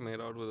 20. I made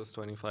out with this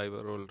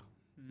 25-year-old.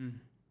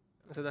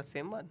 Is it that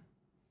same one?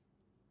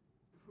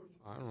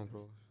 I don't know,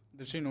 bro.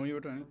 Did she know you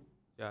were 20?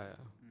 Yeah.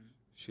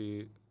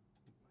 She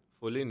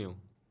fully knew.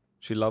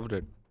 She loved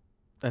it.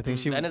 I think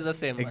she Then it's the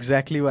same one.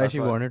 exactly why That's she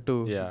why. wanted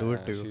to Yeah, do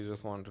it to she you.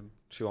 just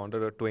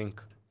wanted a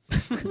twink.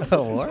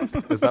 What?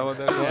 Is that what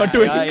they're called?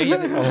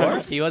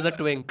 Yeah, he was a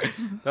twink.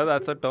 No,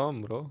 that's a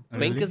term, bro.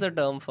 Twink is a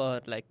term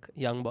for like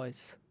young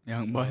boys.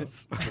 Young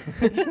boys.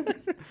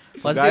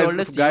 What's guys, the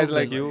oldest guys you've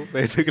like been you,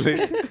 basically.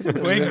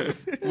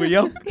 Wings. We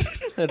up.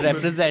 with?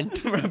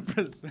 Represent.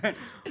 Represent.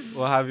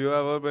 Well, have you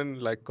ever been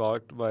like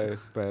caught by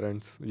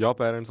parents, your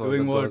parents or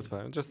Doing the what? girl's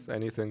parents? Just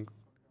anything.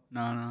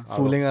 No.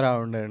 Fooling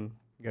around and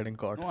getting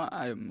caught. No,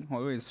 I'm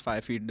always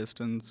 5 feet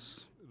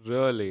distance.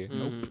 Really?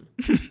 Nope.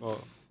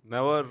 Oh,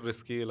 never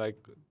risky. Like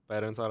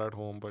parents are at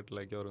home, but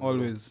like you're in the room.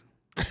 Always.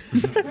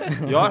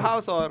 Your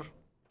house or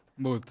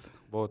Both.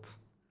 both?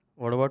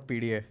 What about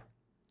PDA?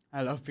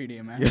 I love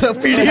PDA, man. You love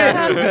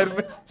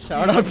PDA?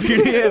 Shout out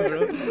PDA,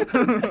 bro.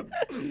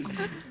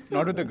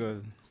 Not with the girl.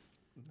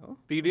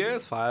 PDA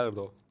is fire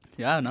though.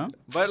 Yeah, no?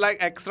 But like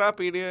extra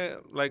PDA,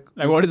 like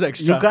Like, what is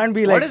extra? You can't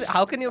be What like is?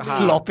 How can you be?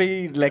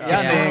 sloppy, like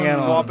yeah, saying and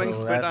all, swapping bro.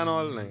 spit That's- and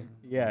all. Nahi.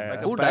 Yeah.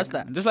 Like Who does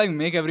that? Just like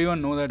make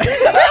everyone know that.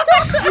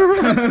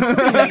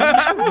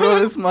 Bro,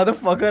 this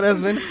motherfucker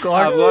has been I've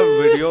caught. got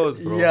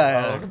videos, bro.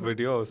 Yeah. I've got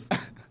videos.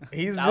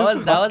 He's That just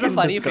was a fucking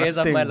funny phase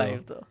of my disgusting,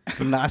 life, though.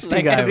 bro. Nasty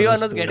Like guy. everyone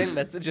bro, was getting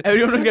messages.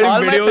 Everyone was getting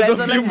All my videos friends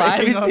of were you like, "Why are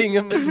we making out." seeing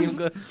him with new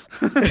girls?"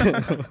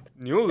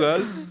 New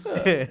girls.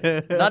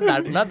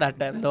 Not that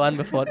time. The one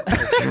before.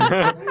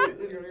 That.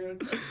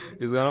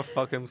 He's gonna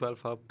fuck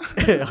himself up.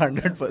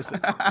 100%.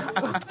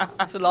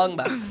 It's a long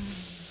back.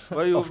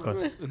 But you've Of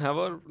course.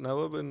 never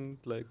been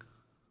like,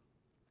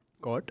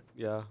 Caught?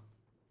 yeah.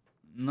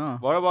 No.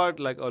 What about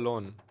like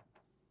alone?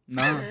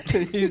 No.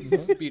 He's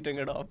beating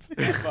it off.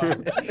 I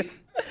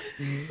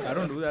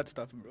don't do that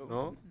stuff, bro.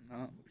 No?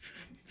 No.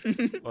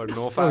 Or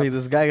no Oh, fap?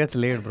 this guy gets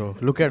laid, bro.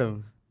 Look at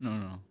him.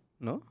 No.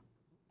 No?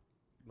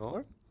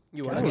 No?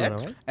 You wanna get?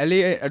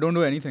 LA, I don't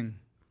do anything.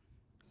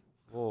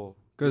 Oh.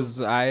 Because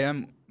I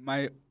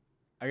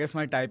I guess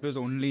my type is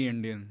only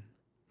Indian.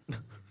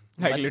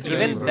 But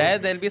literally, even bro. there,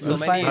 there'll be so We'll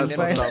many find-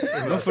 Indians. we'll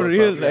find- No, for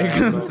real, like.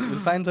 We'll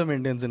find some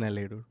Indians in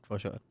LA, dude, for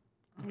sure.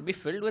 It'll be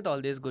filled with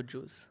all these good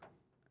Jews.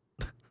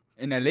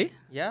 In LA?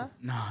 Yeah?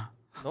 Nah.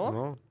 No?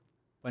 No.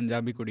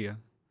 Punjabi Kudiya.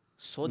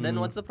 So then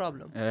what's the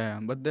problem? Yeah,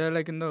 but they're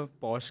like in the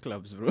posh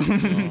clubs, bro.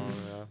 Yeah.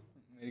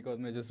 Because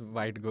में just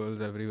white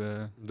girls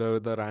everywhere. They're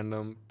the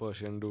random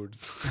Persian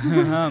dudes.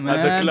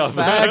 Man, club.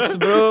 facts,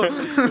 bro.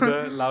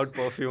 The loud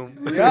perfume.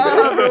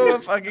 Yeah, bro.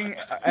 Fucking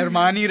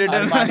Armani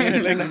written. Armani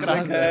written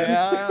across there.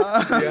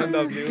 Yeah.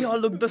 BMW. They all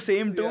look the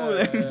same too.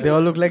 like. They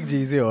all look like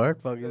GZ or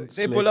fucking.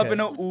 They pull up in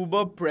a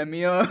Uber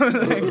Premier.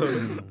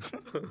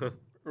 like,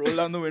 roll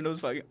down the windows.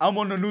 Fucking. I'm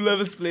on a new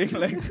levels playing.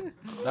 Like.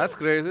 That's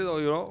crazy though,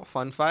 you know.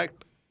 Fun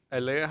fact,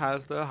 LA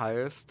has the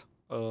highest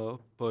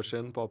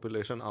Persian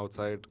population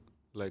outside,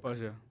 like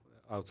Persia.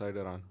 outside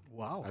Iran.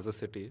 Wow. As a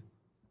city.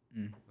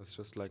 Mm. It's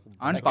just like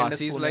Aren't Second is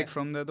Parsis Pune. like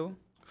from there though?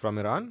 from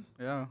Iran?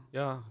 Yeah.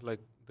 Yeah, like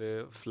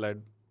they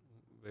fled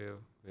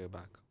way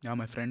back. Yeah,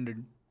 my friend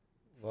did.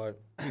 What?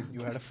 You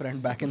had a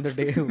friend back in the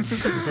day.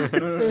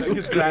 Like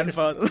his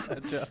grandfather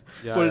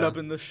Yeah, pulled yeah. up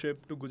in the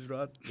ship to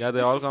Gujarat. Yeah, they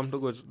all come to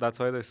Gujarat. That's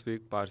why they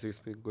speak Parsi,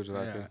 speak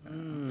Gujarati. Yeah.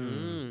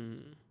 Mm.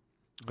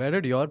 Where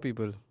did your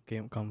people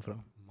come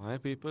from? My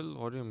people?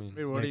 What do you mean?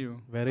 Wait, what are you?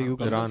 Where are you He's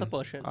come Iran. also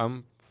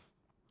Persian.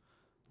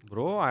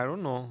 Bro, I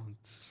don't know.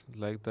 It's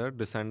like they're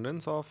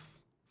descendants of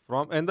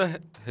from in the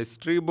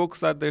history books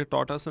that they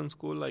taught us in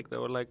school. Like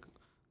there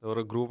were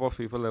a group of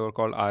people. They were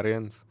called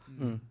Aryans,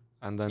 from?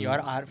 and then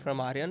You're from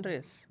Aryan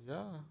race.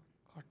 yeah,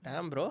 God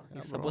damn, bro. Yeah,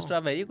 He's bro. supposed to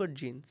have very good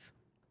genes.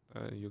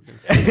 you can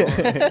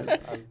say.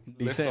 I'll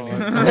Decent.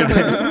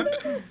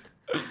 lift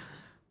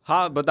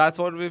all. But that's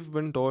what we've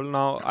been told.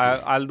 Now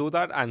I'll do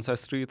that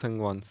ancestry thing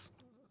once.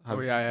 Oh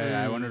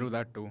yeah. I want to do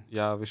that too.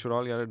 Yeah, we should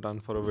all get it done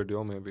for a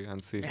video maybe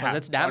and see. Because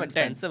it's damn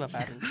content. expensive,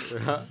 apparently.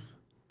 Yeah.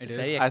 It's is.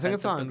 very I think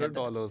it's expensive to get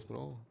 $100,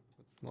 bro.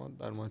 It's not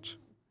that much.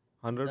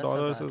 that.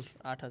 $100 is.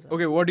 8,000.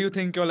 Okay, what do you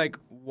think you're like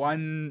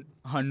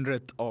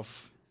 1/100th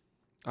of?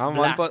 I'm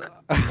Black.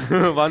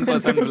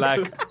 1% black.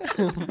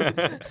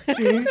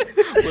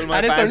 Pull my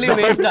And it's pants only down.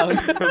 waist down.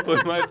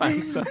 Pull my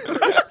pants down.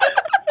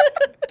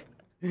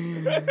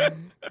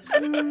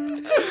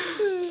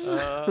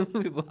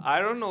 I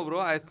don't know, bro.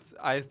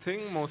 I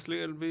think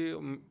mostly it'll be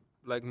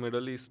like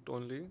Middle East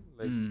only,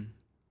 like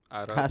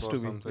Arab Has or to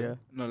be. something. Yeah.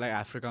 No, like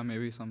Africa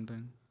maybe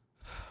something.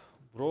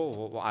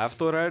 Bro, I've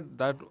to read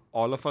that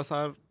all of us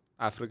are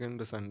African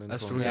descendants.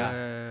 That's only. true. Yeah.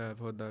 Yeah, I've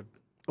heard that.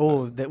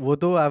 Oh, wo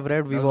to I've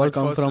read. We've was all like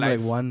come first from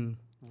life. like one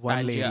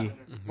Pangea. lady.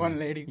 One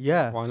lady.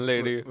 Yeah. One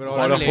lady. We're all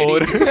What a one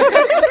lady.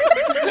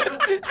 whore.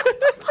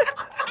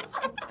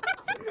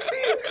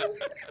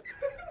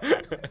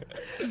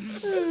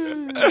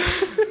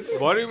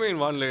 What do you mean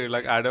one lady?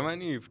 Like Adam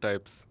and Eve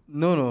types?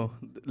 No.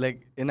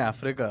 Like in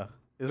Africa.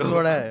 This is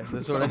what I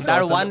saw. That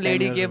some one 10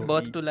 lady years gave ago.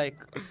 birth to like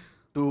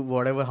To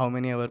whatever, how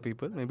many ever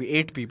people? Maybe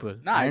 8 people.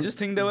 Nah, I And just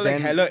think there were like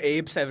then- hella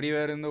apes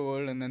everywhere in the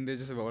world, and then they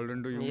just evolved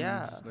into humans.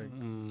 Yeah. Like,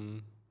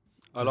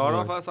 A lot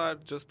of us are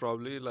just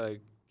probably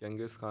like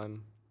Genghis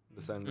Khan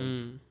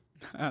descendants.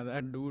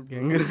 that dude. Bro.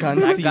 Genghis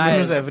Khan's That guy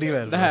semen is is-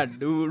 everywhere. bro. That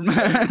dude,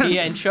 man. he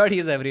ensured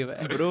he's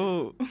everywhere.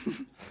 Bro.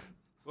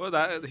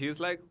 Oh, he's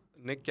like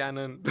Nick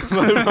Cannon.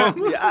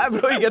 Yeah,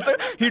 bro.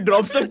 He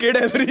drops a kid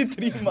every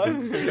 3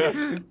 months.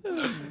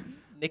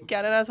 Nick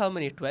Cannon has how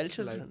many? 12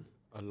 children.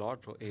 A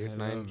lot, bro. 8, Hella,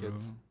 9 bro.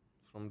 kids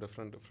from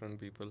different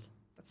people.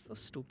 That's so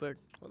stupid.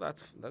 Oh,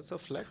 that's a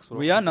flex, bro.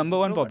 We are number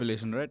 1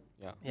 population, right?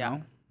 Yeah. Yeah.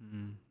 Now?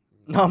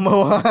 Number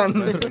one.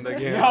 Best in the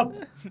game.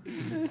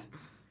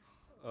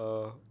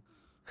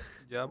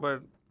 Yeah,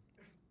 but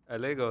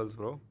LA girls,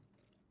 bro.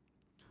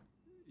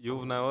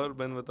 You've never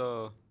been with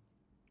a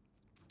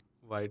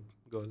white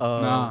girl.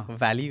 Nah.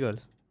 Valley girl.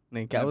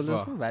 नहीं क्या बोलते हैं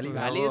Never. उसको? Valley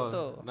girl. Valley is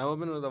तो Never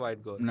been with a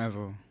white girl.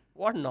 Never.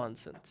 what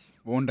nonsense.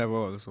 Won't ever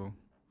also.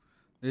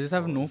 They just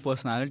have no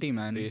personality,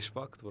 man.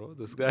 Deshbhakt, bro.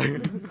 This guy.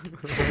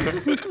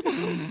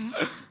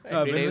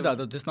 No, I've been with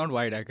others, just not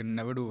white. I can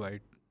never do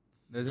white.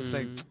 They're just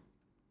like,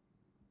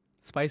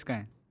 spice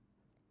kind.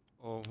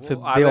 Oh,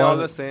 So are they they all all-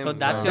 the same? so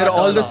that's They're your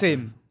all turn the off.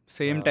 same.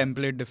 Same Yeah.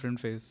 template, different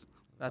face.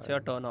 That's your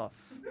turn off.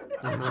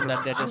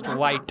 That they're just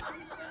white.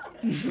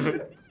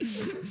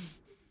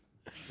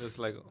 Just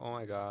like, oh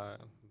my god.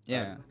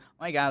 Yeah. Oh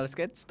my god, let's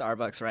get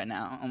Starbucks right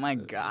now. Oh my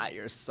god,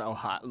 you're so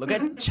hot. Look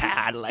at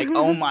Chad. Like,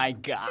 oh my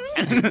god.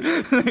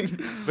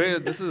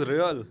 Wait, this is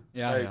real.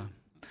 Yeah, Like, yeah.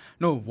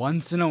 No,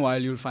 once in a while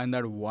you'll find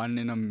that 1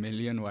 in a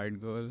million white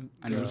girl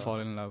and you'll fall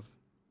in love.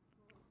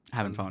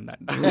 Haven't found that.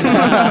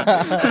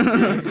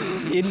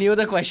 He knew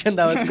the question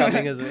that was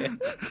coming his way.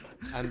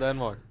 And then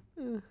what?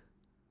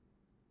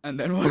 And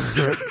then what?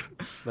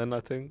 Then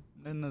nothing.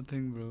 Then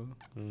nothing, bro.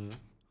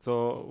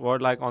 So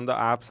what, like on the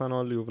apps and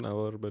all, you've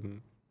never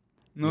been?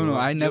 No,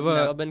 I You've never.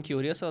 never been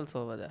curious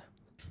also over there.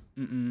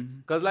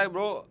 Mm-mm. Cause like,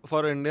 bro,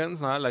 for Indians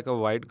now, like a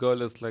white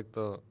girl is like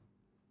the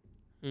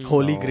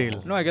Holy No.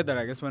 Grail. No, I get that.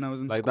 I guess when I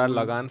was in like school. that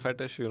Lagan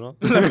fetish, you know?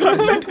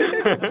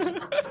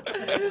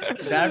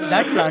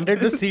 That planted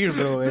the seed,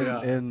 bro,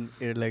 in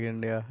like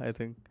India, I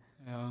think.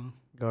 Yeah.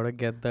 Gotta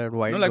get that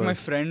white. No, like my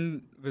girl.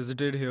 friend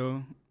visited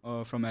here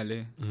from LA.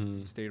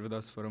 Hmm. Stayed with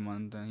us for a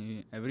month,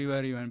 and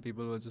everywhere he went,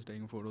 people were just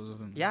taking photos of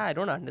him. Yeah, I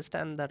don't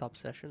understand that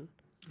obsession.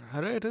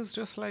 It is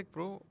just like,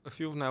 bro, if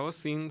you've never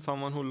seen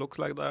someone who looks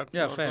like that,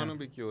 Yeah, you're fair. gonna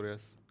be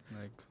curious.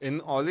 Like, In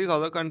all these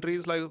other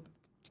countries, like,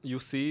 you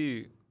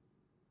see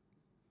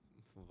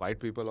white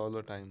people all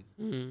the time.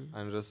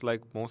 And just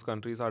like most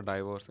countries are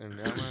diverse.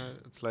 India,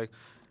 it's like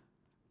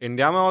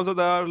India also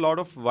there are a lot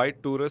of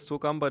white tourists who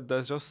come, but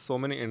there's just so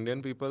many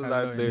Indian people Hello,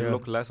 that they India.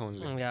 look less only.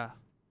 Yeah.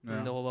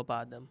 Yeah. They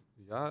overpower them.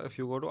 Yeah, if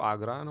you go to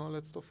Agra and all,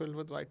 it's so filled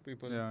with white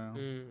people. yeah.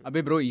 Mm.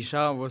 Abhi, bro,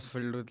 Isha was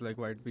filled with like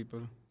white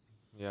people.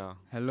 Yeah,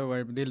 Hello,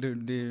 white. They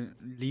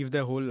leave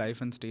their whole life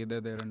and stay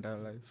there their entire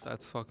life.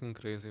 that's fucking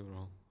crazy,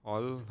 bro.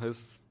 All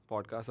his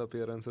podcast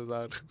appearances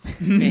are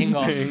Paying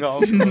off. paying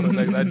off, bro.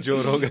 Like that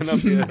Joe Rogan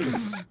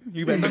appearance.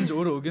 He went on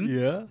Joe Rogan.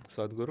 Yeah.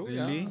 Sadhguru, Really?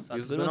 yeah.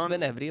 He's Sadhguru's on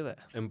been everywhere.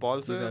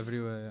 Impulsive. He's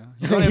everywhere. Yeah.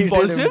 He He's on did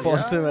impulsive.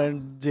 Impulsive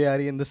and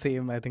JRE in the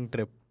same, I think,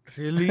 trip.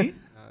 Really? Yeah.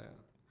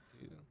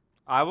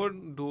 I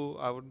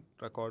would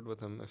record with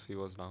him if he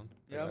was down.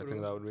 Yeah, I bro.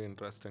 think that would be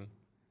interesting.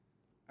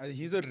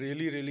 He's a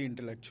really, really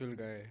intellectual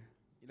guy.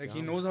 Like he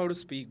Yeah. knows how to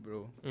speak,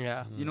 bro.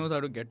 Yeah. He knows how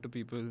to get to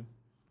people.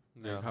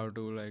 Like Yeah. how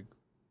to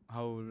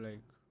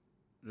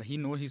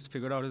he's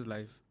figured out his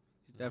life.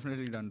 He's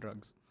definitely done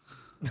drugs.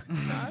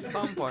 At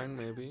some point,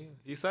 maybe.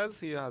 He says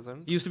he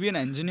hasn't. He used to be an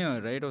engineer,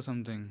 right, or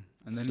something,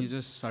 and then he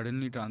just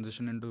suddenly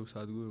transitioned into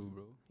Sadhguru,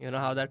 bro. You know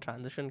how that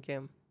transition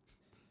came?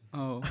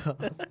 Oh,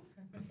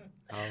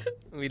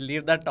 We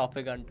leave that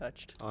topic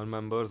untouched. On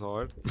members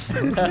or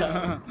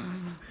Yeah,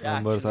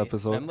 members actually,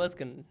 episode. Members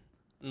can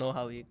know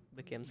how he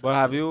became. But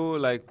have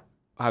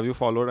you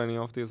followed any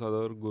of these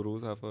other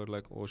gurus ever,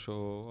 like Osho,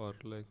 or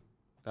like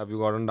have you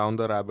gotten down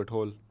the rabbit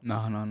hole?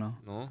 no.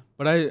 No.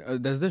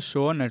 But there's this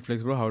show on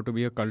Netflix, bro. How to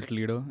be a cult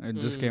leader. It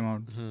just came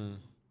out. I'm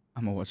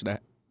gonna watch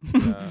that.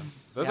 Yeah.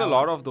 There's Yeah. a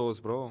lot of those,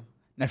 bro.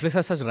 Netflix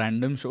has such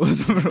random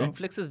shows, bro.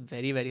 Netflix is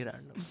very, very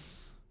random.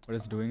 But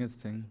it's doing its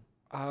thing.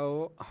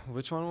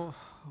 Which one?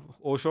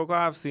 Osho ka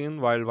I've seen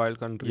Wild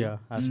Country. Yeah,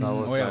 I've seen That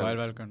that. was Oh yeah, like Wild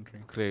Wild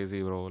Country.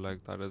 crazy, bro.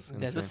 Like that is insane.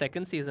 There's a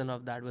second season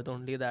of that with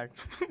only that.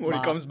 What, he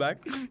Ma- comes back?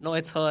 No,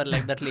 it's her,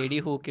 like that lady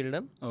who killed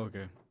him.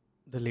 Okay.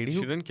 The lady She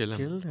who didn't kill him.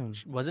 killed him.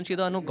 Wasn't she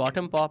the one who got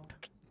him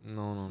popped?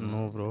 No.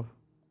 No, bro.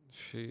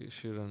 She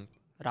didn't.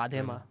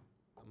 Radhe Ma.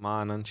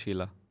 Ma Anand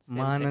Sheila.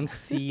 Man and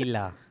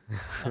Sila.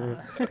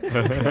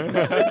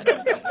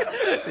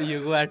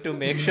 You had to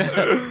make sure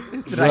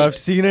it's Bro, right. I've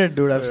seen it,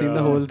 dude. I've seen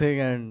the whole thing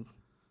and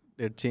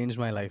it changed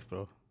my life,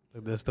 bro.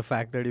 Like, just the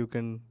fact that you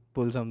can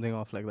pull something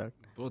off like that.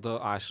 Bro, the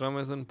ashram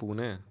is in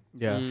Pune.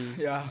 Yeah. Mm.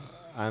 Yeah.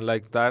 And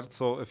like that,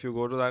 so if you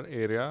go to that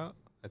area,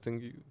 I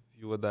think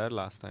you were there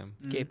last time.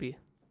 KP.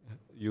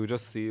 You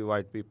just see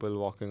white people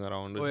walking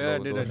around with Oh, yeah, I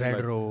did, I those, did. Red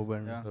like, robe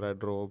and Yeah.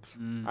 red robes.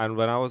 Mm. And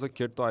when I was a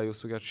kid, though, I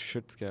used to get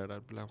shit scared.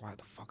 I'd be like, why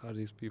the fuck are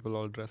these people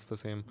all dressed the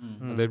same?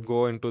 And they'd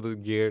go into the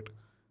gate,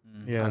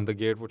 yeah. and the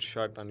gate would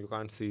shut, and you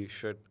can't see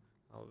shit.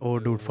 I was Oh,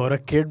 like, dude, for a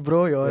kid,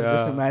 bro, you're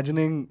just Yeah.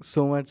 imagining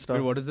so much stuff.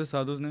 Wait, what is this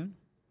sadhu's name?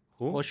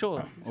 Who? Osho.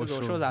 This is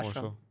Osho. Osho's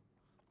ashram.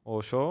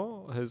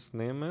 Osho, his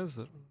name is.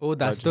 Oh,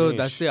 that's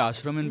Rajneesh. the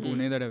ashram in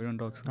Pune that everyone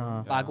talks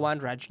about. Bhagwan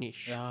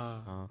Rajneesh.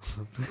 Yeah.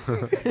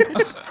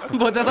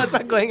 Both of us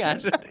are going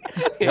ashram.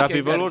 Yeah, Ek-ek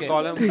people would karke.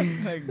 call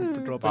him Like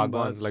dropping Bhagwan,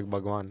 bars. like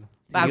Bhagwan.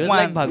 He was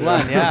like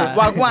Bhagwan, yeah.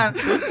 Bhagwan.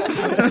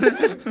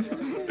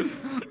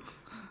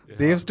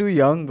 Dave's too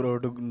young, bro,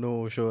 to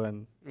know Osho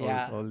and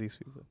Yeah. all these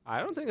people. I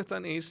don't think it's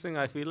an age thing.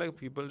 I feel like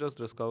people just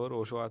discover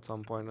Osho at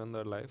some point in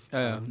their life.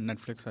 Yeah,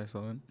 Netflix, I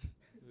saw it.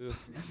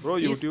 Yes. Bro,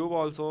 He's- YouTube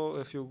also,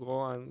 if you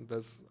go and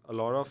there's a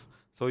lot of.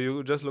 So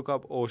you just look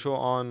up Osho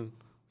on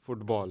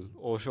football.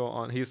 Osho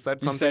on. He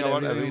said something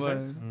about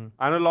everything.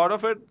 And a lot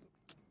of it,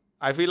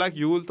 I feel like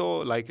you will though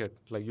like it.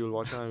 Like you'll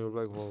watch it and you'll be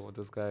like, whoa,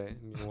 this guy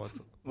knew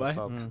what's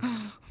up.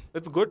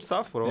 It's good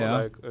stuff, bro. Yeah.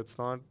 Like it's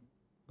not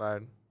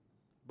bad.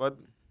 But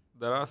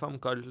there are some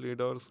cult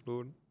leaders,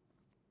 dude.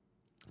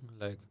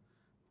 Like,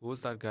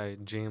 who's that guy?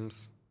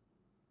 James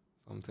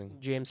something.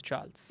 James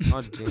Charles.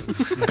 Not James.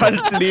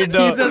 Cult leader.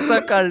 He's also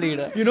a cult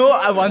leader. You know,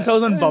 once I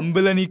was on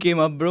Bumble and he came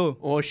up, bro.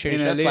 Oh shit, In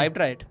you should have LA. swiped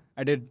right.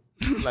 I did.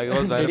 Like it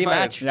was Did he verified.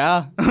 match?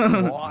 Yeah.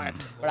 What?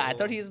 But I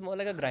thought he's more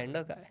like a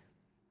grinder guy.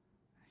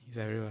 He's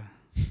everywhere.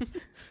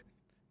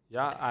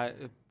 Yeah,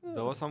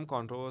 there was some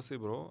controversy,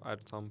 bro,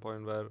 at some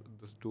point where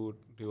this dude,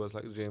 he was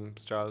like,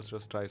 James Charles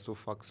just tries to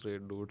fuck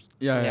straight dudes.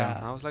 Yeah. Yeah.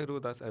 And I was like,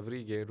 dude, that's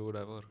every gay dude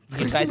ever.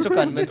 He tries to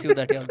convince you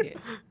that you're gay.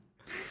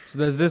 So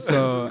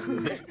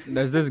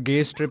there's this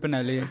gay strip in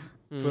LA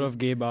full of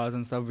gay bars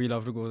and stuff. We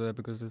love to go there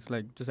because it's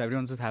like just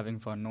everyone's just having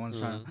fun. No one's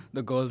trying.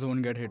 The girls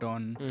won't get hit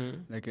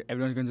on. Like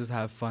everyone can just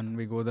have fun.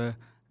 We go there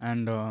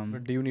and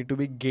But do you need to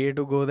be gay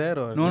to go there?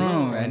 Or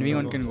no.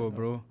 Anyone can go,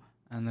 bro.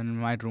 And then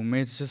my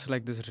roommate's just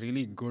like this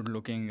really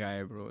good-looking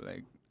guy, bro.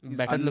 Like he's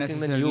Better looking than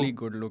unnecessarily you.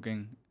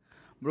 good-looking.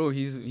 Bro,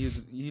 he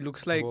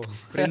looks like Whoa.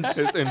 Prince.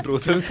 His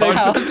intrusive I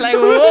thoughts. was like,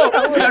 whoa,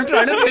 I'm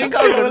trying to think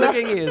how good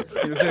looking he is.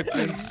 He looks like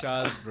Prince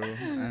Charles, bro.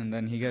 And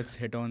then he gets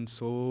hit on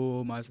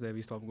so much that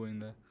we stop going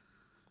there.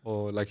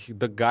 Oh, like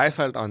the guy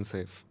felt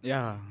unsafe.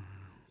 Yeah.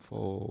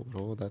 Oh,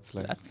 bro, that's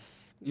like...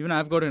 That's Even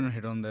I've gotten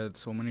hit on that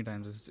so many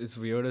times. It's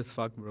weird as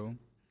fuck, bro.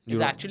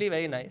 it's actually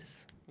very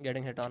nice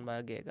getting hit on by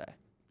a gay guy.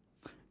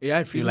 Yeah,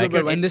 it feels like good, it?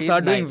 but when It they feels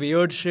start doing nice.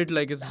 weird shit,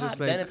 like it's just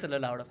like... Then it's a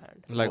little out of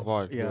hand. Like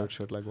what? Yeah. Weird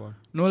shit like what?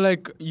 No,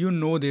 like, you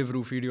know they've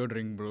roofied your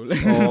drink, bro. Like,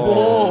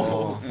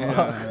 Oh.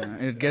 yeah,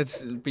 it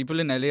gets... People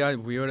in LA are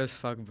weird as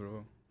fuck,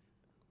 bro.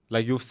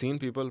 Like you've seen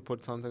people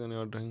put something in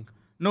your drink?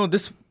 No,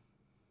 this...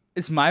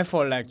 It's my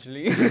fault,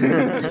 actually.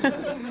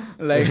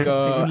 Like,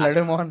 Let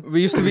him on.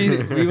 we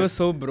were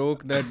so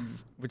broke that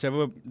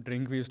whichever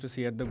drink we used to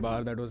see at the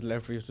bar that was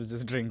left, we used to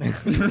just drink.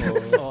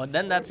 Oh,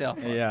 then that's your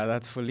fault. Yeah,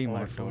 that's fully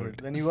my fault.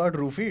 Then you got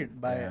roofied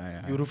by...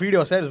 Yeah. You roofied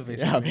yourself,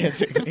 basically. Yeah,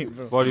 basically,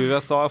 bro. What, you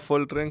just saw a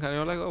full drink and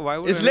you're like, oh, why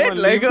would It's anyone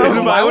late, like, leave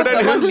this? why would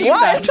someone leave Why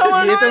that? is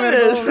someone Ye doing to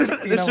this? mere ko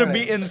This peena should pad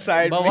be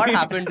inside But me. what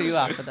happened to you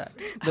after that?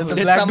 Then the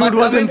Did black someone dude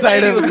was come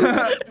inside him.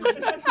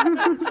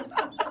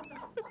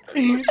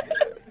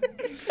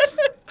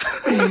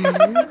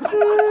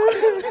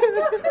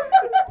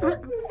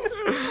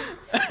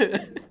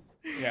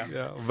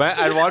 Yeah.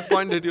 At what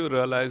point did you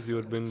realize you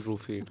had been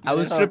roofied? I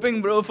was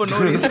tripping, bro, for no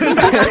reason.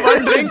 I had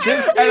one drink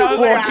and I was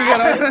walking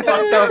around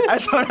fucked up. I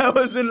thought I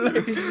was in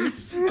like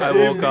I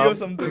woke AV or up.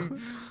 something.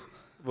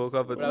 Woke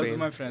up with But I was with pain.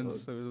 my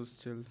friends, so it was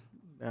chill.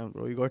 Damn,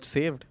 bro, you got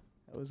saved.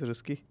 That was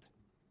risky.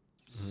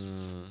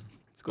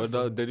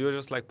 But did you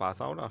just like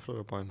pass out after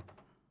a point?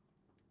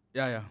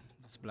 Yeah,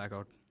 just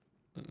blackout.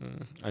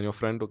 And your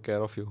friend took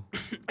care of you.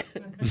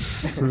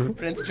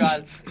 Prince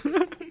Charles.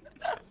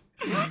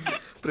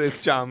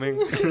 Prince Charming.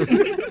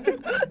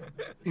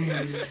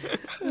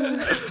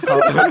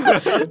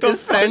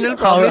 His friend will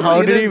probably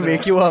How see did this, he bro.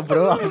 wake you up,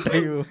 bro, after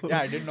you?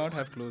 Yeah, I did not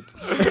have clothes.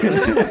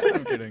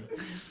 I'm kidding.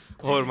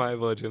 Or my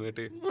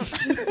virginity.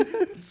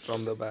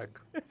 From the back.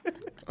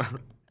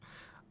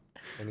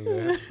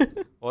 Anyway.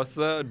 What's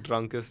the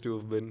drunkest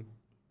you've been?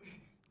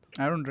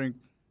 I don't drink.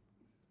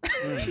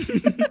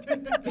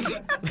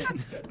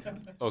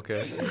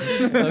 Okay.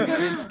 Okay,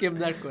 we'll skip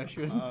that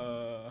question.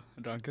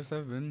 Drunkest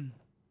I've been.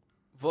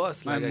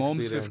 Worst My like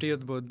mom's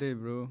experience. 50th birthday,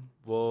 bro.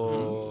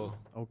 Whoa.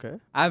 Okay.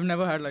 I've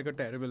never had like a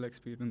terrible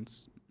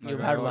experience. Like,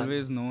 You've I had one.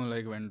 always know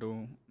like when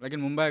to... Like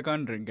in Mumbai, I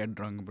can't get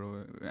drunk,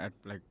 bro. At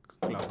like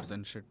clubs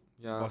and shit.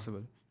 Yeah.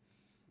 Possible.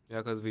 Yeah,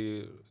 because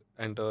we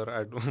enter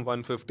at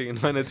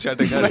 1:15 when it's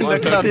shutting at When the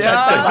 1:30. club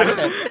shuts at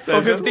 1:10.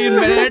 For 15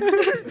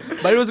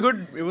 minutes. But it was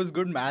good. It was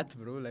good math,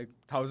 bro. Like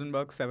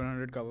 $1,000,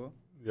 700 cover.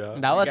 Yeah.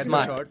 That was Get the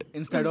smart. shot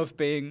instead of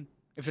paying.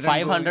 If it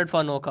 500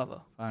 for no cover.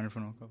 500 for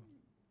no cover.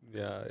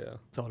 Yeah.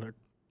 Solid.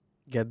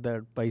 Get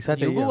that. Paisa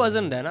chahiye. Yugu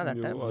wasn't there na, that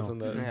You time. wasn't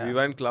there. Yeah. We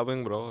went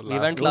clubbing, bro. We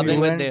went last clubbing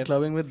week. with went Dave.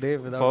 Clubbing with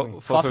Dave without me.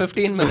 For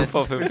 15 minutes.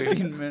 For 15.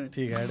 15 minutes.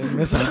 Okay, I didn't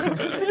miss out.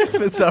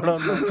 Miss out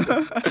on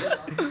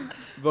that.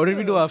 What did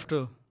we do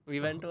after? We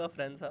went to a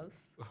friend's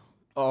house.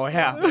 Oh,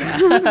 yeah.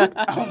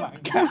 Oh, my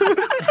God.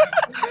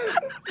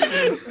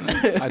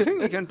 I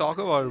think we can talk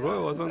about it, bro.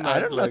 It wasn't that I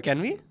don't know. like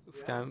Can we?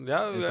 Yeah, we It's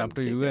went. up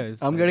to you guys.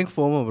 I'm getting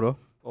FOMO, bro.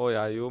 Oh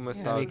yeah, you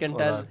missed Yeah, out. we can for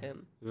tell that.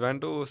 him. We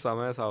went to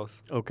Samay's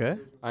house, Okay.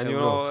 and Yeah, you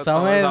bro. know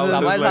Samay is-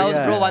 Sama's like, house,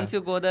 bro. yeah. Once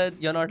you go there,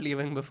 you're not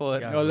leaving before.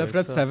 Yeah. You all left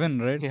at So- 7,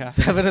 right? Yeah.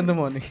 7 in the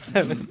morning.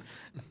 7.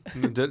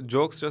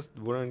 jokes just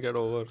wouldn't get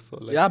over. So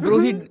like, Yeah, bro,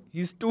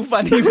 he's too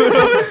funny, bro.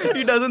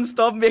 He doesn't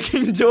stop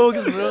making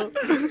jokes, bro.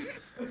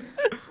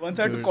 Once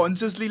I had to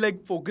consciously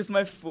like focus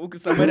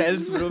somewhere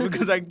else, bro,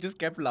 because I just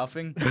kept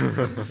laughing.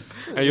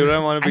 and you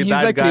don't want to And be he's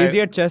that like guy.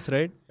 crazy at chess,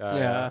 right?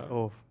 Yeah.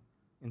 Oh.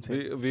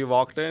 Insane. We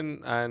walked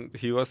in and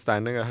he was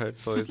standing ahead,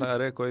 so he's like,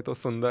 "Arey, koi to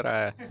sundar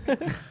aaya hai."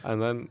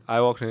 And then I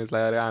walked in, he's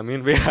like, "Arey, I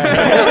mean, we."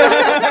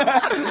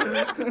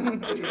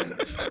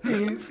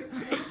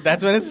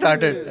 That's when it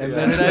started. And Yeah.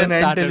 then it That's when it didn't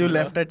end started, till you bro.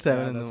 left at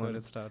 7 in the That's where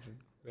morning. it started.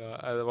 Yeah,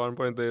 at one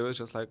point they was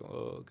just like,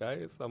 "Oh,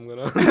 guys, I'm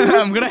gonna."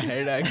 I'm gonna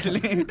head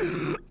actually.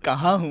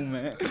 Kahan hu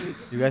main?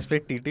 You guys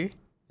played TT?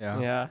 Yeah.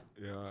 Yeah.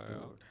 Yeah.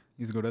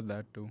 He's good at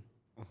that too.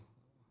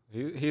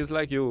 He's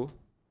like you.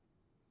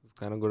 He's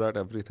kind of good at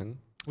everything.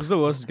 Who's the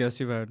worst guest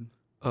you've had?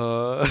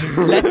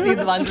 Let's see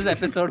once this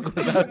episode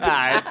goes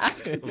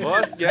out.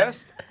 Worst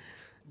guest?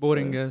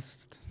 Boring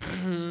guest.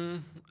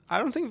 I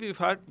don't think we've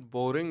had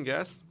boring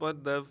guests,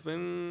 but there've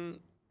been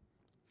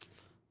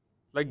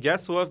like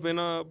guests who have been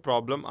a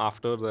problem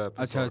after the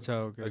episode. Acha,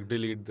 okay. Like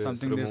delete this,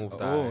 Something remove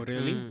that. Oh,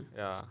 really? Mm.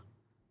 Yeah.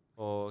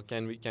 Or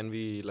can we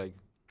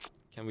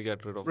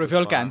get rid of Bro, if this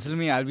y'all part? cancel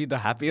me, I'll be the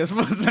happiest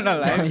person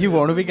alive. You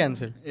want to be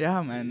cancelled?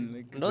 Yeah, man.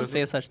 Like, Don't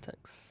say such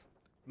things.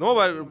 No,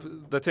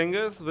 but the thing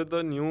is with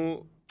the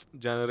new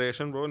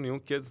generation, bro, new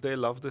kids, they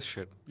love this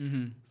shit.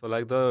 So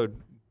like the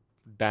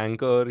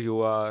danker you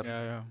are,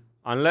 yeah.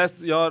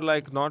 unless you're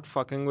like not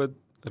fucking with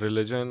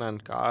religion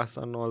and caste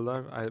and all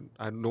that,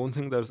 I don't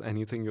think there's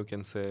anything you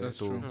can say That's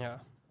to. true. Yeah.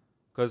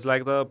 Because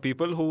like the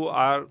people who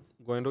are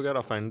going to get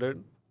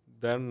offended,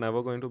 they're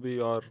never going to be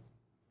your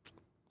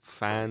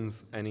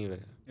fans anyway.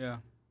 Yeah.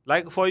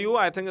 Like for you,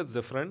 I think it's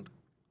different.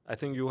 I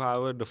think you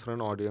have a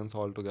different audience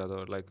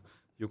altogether. Like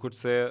you could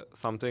say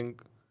something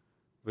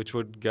which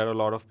would get a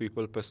lot of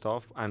people pissed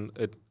off, and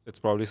it's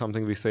probably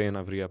something we say in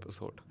every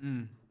episode.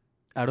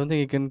 I don't think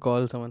you can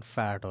call someone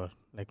fat or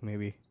like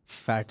maybe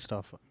fat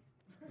stuff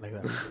like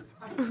that.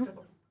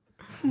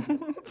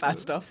 Fat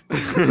stuff.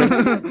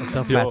 It's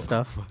a fat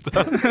stuff.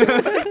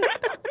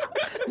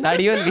 Not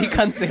even we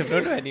can say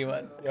bro to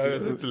anyone. Yeah,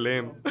 it's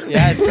lame.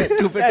 Yeah, it's so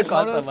stupid to That's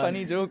call not a someone.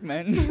 funny joke,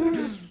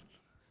 man.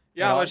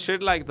 Yeah, but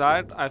shit like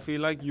that, I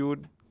feel like you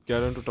would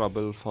get into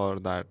trouble for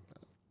that,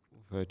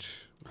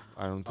 which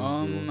I don't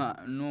think you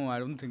would. No, I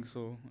don't think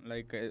so.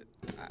 Like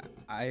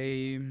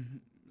I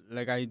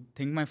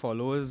think my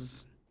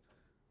followers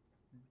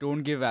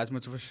don't give as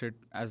much of a shit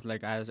as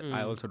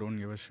I also don't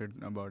give a shit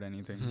about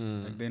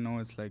anything. Like they know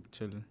it's like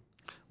chill.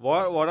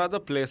 What are the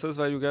places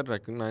where you get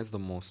recognized the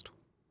most?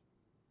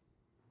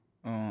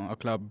 A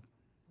club.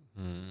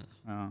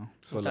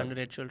 So With like,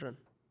 underage children.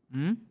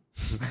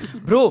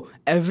 Bro,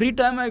 every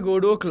time I go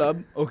to a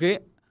club, okay,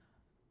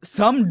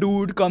 some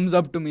dude comes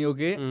up to me,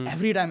 okay?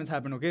 Every time it's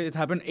happened, okay? It's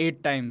happened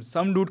 8 times.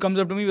 Some dude comes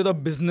up to me with a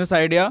business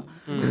idea,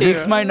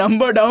 takes my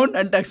number down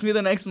and texts me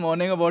the next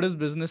morning about his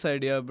business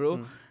idea,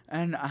 bro.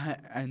 And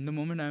in the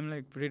moment I'm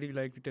like pretty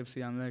like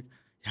tipsy. I'm like,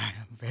 yeah,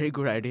 very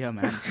good idea,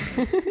 man.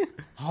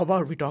 How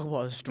about we talk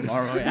about this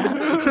tomorrow,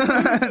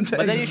 yeah?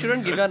 But then you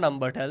shouldn't give your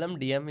number. Tell them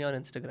DM me on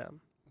Instagram.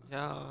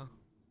 yeah.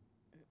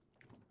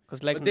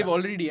 Cause like But they've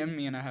already DM'd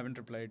me and I haven't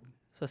replied.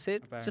 so say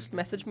just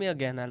message me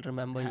again. I'll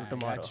remember you I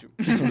tomorrow. got you.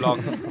 Block.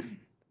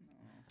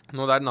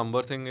 No, that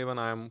number thing, even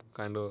I am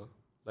kind of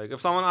like, if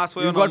someone asks for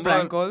You your got number.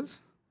 prank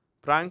calls?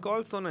 Prank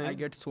calls, so I nahi.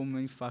 get so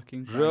many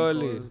fucking prank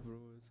Really? calls, bro.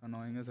 It's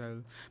annoying as hell.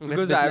 With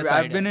Because business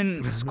I've been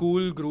ideas. in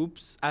school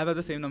groups. I've had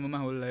the same number my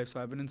whole life. So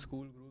I've been in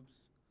school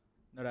groups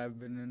that I've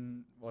been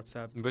in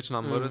WhatsApp. Which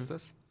number is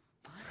this?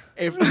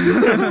 If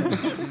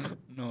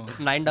no.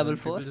 944?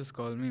 People just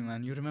call me,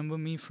 man. You remember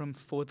me from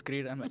 4th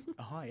grade? I'm like,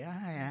 oh,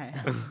 yeah.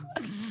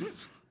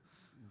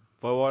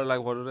 But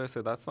what do they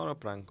say? That's not a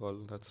prank call.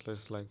 That's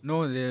just like,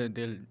 No,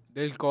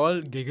 they'll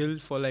call, giggle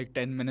for like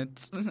 10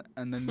 minutes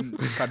and then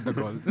cut the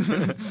call.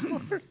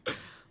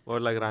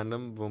 what, like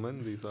random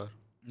women these are.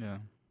 Yeah.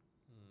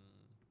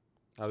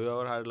 Have you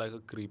ever had like a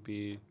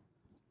creepy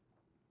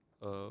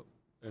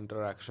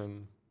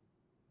interaction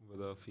with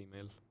a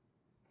female?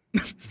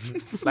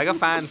 Like a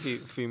fan,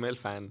 female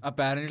fan.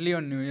 Apparently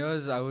on New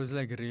Year's, I was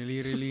like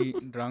really, really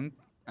drunk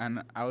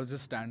and I was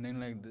just standing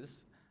like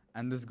this.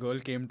 And this girl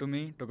came to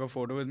me, took a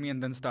photo with me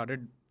and then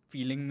started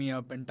feeling me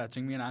up and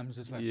touching me. And I'm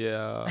just like,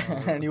 Yeah.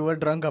 And you were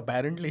drunk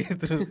apparently.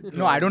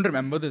 no, I don't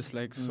remember this.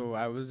 Like, so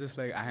I was just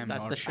like,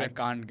 That's the I shit.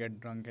 can't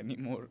get drunk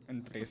anymore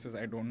in places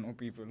I don't know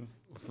people.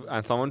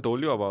 And someone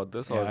told you about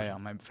this? Or Yeah,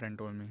 my friend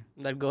told me.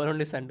 That girl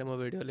only sent him a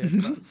video later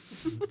on.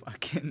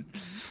 Fucking.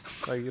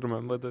 like, you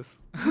remember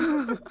this?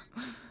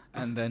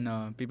 And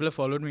then people have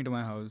followed me to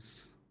my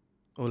house.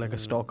 Oh, like a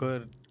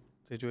stalker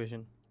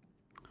situation.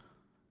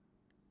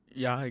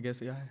 Yeah, I guess,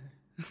 yeah.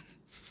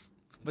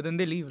 But then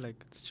they leave, like,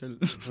 it's chill.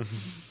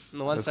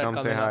 No one Just said come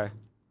say coming hi. up.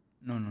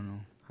 No.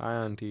 Hi,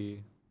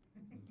 auntie.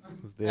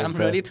 Is there I'm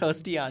there? really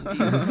thirsty, auntie.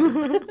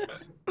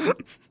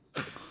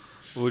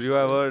 Would you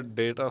ever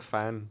date a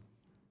fan?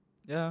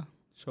 Yeah,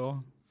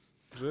 sure.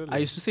 Really? I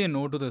used to say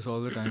no to this all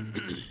the time.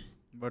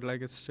 But,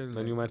 like, it's still.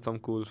 Then you met some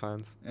cool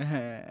fans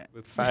Yeah,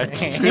 with fat.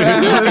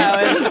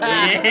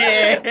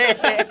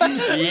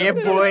 Yeah,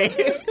 boy.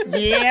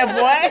 Yeah,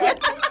 boy.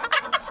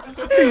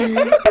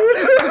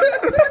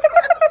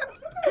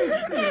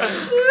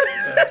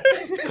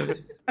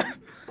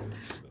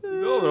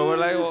 No, bro, but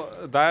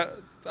like that,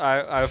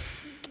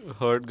 I've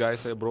heard guys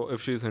say, bro,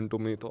 if she's into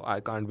me, so I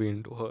can't be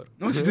into her.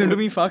 no, she's into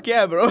me. Fuck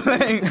yeah, bro.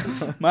 Like,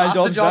 my Half the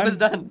job's job done. is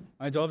done.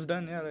 My job's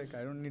done. Yeah, like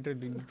I don't need to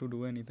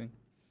do anything.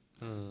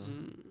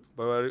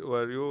 But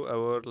were you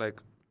ever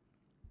like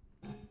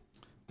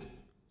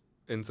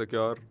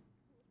insecure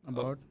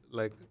About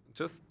like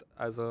just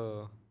as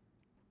a?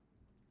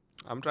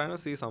 I'm trying to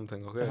see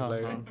something, okay?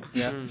 Like,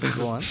 Yeah,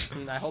 go on.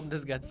 I hope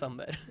this gets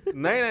somewhere.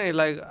 nahin,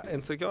 like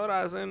insecure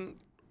as in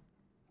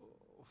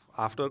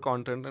after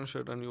content and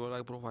shit, and you were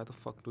like, bro, why the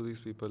fuck do these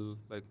people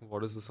like?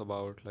 What is this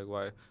about? Like,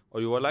 why? Or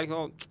you were like,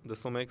 oh,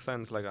 this will make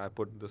sense. Like, I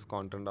put this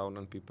content down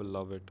and people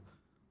love it.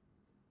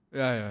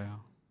 yeah.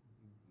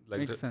 Like,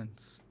 Makes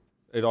sense.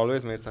 it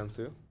always made sense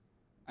to you.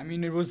 I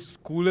mean, it was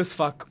cool as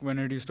fuck when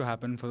it used to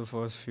happen for the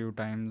first few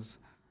times.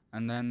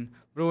 And then,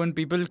 bro, when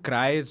people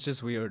cry, it's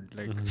just weird.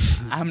 Like,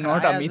 I'm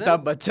not Cry as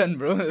Amitabh Bachchan,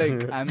 bro.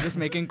 Like, I'm just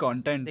making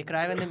content. They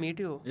cry when they meet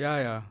you.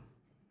 Yeah.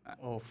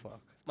 Oh, fuck.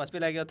 Must be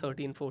like your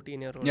 13,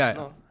 14-year-old. Yeah,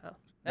 No? Yeah.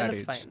 That Then it's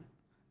age. fine.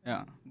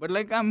 Yeah. But,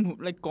 like, I'm,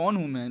 like, kaun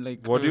hu main?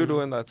 Like, What do you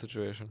do in that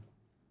situation?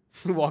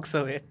 He walks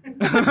away.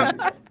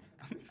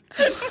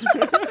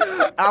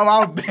 I'm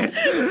out,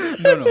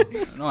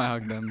 bitch. No, I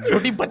hugged them.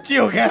 छोटी बच्ची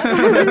हो गया.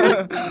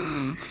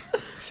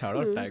 Shout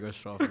out Tiger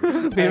Shroff.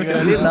 We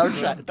really love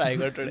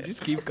Tiger today.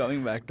 Just keep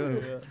coming back to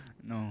it.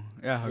 No.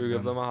 Yeah, You hugged give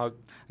them. them a hug.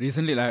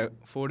 Recently, like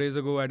 4 days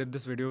ago, I did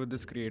this video with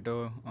this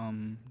creator.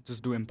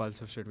 Just do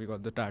impulsive shit. We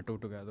got the tattoo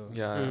together.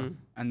 Yeah.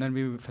 And then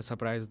we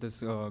surprised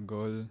this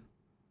girl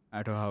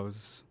at her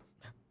house.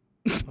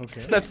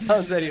 Okay. That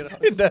sounds very wrong.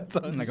 That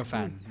sounds Like a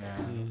fan.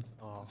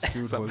 Yeah. Oh.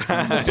 Cute,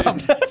 wholesome.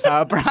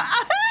 Surprise.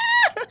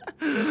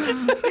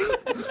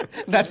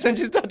 That's when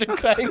she started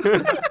crying.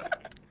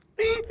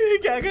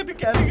 क्या कर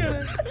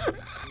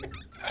रहा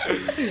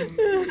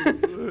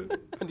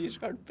And you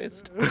got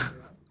pissed.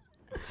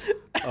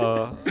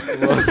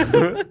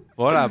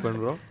 What happened,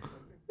 bro?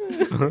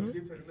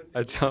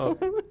 Acha.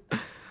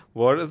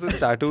 What is this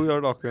tattoo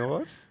you're talking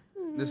about?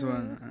 This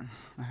one.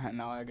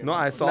 Now I get No,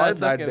 I saw No, it it's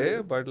that okay, day,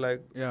 bro. but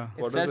like, Yeah.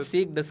 It what says is it?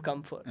 seek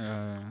discomfort.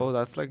 Yeah. Oh,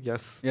 that's like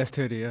yes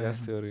Theory. Yeah.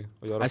 theory.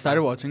 You're a I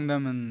started fan. watching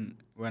them and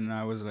when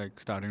I was like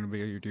starting to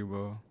be a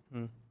YouTuber,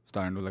 Hmm.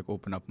 starting to like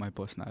open up my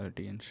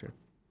personality and shit.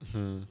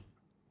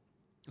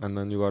 And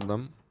then you got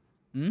them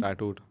Hmm?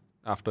 tattooed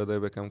after they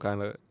become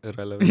kind of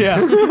irrelevant. Yeah.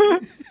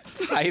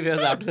 5 years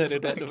after the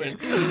retirement.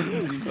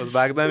 Because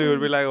back then you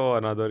would be like, oh,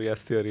 another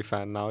yes theory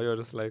fan. Now you're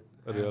just like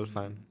a real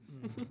fan.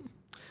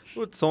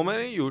 Dude, so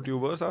many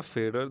YouTubers have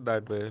faded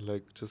that way.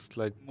 Like just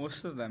like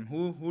Most of them.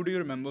 Who do you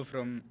remember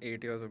from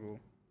 8 years ago?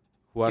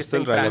 who are Kissing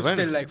still pranks. relevant.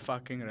 Still like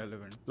fucking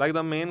relevant. Like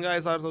the main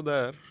guys are so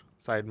there.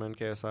 Sidemen,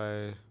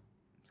 KSI,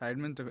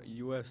 Sidemen to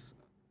US.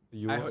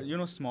 you. I heard,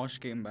 Smosh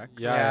came back.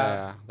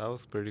 Yeah. That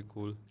was pretty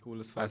cool. Cool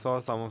as I fuck. saw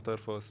some of their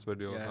first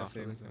videos Yeah, after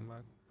same, they same. came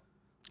back.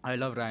 I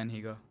love Ryan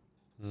Higa.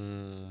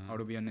 Hmm. How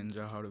to be a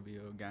ninja, how to be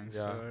a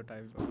gangster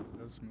type of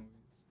those movies.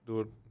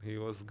 Dude, he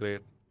was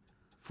great.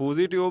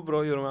 Fuzi Tube,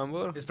 bro, you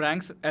remember? His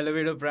pranks,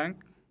 elevator prank.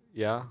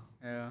 Yeah.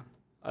 Yeah.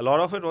 A lot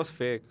of it was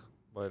fake,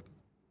 but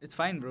It's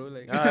fine, bro.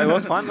 Like yeah, it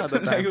was fun at the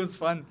like time. it was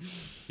fun.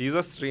 He's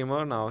a streamer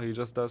now. He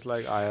just does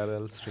like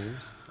IRL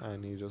streams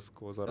and he just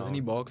goes around. Doesn't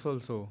he box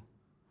also?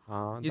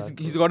 He's that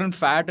he's too. gotten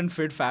fat and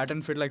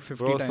fit like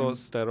 50 Bro, times. so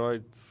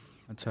steroids.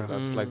 Acha.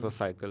 That's like the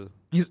cycle.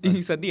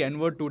 He said the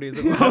N-word 2 days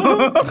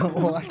ago.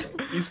 What?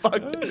 He's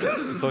fucked.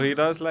 So he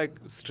does like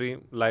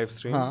live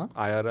stream Huh?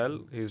 IRL.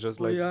 He's just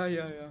like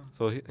yeah.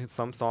 so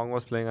some song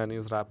was playing and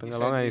he's rapping He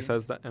along said and he the-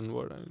 says the N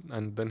word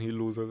and then he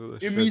loses his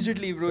shit.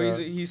 Immediately, bro. Yeah.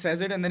 He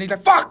says it and then he's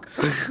like, fuck!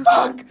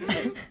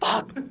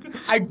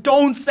 I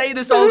don't say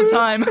this all the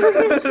time.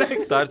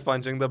 Starts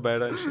punching the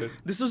bed and shit.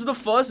 This was the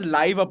first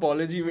live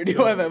apology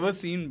video I've ever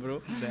seen,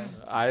 bro.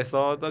 I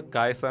saw the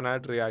Kai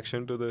Sanat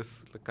reaction to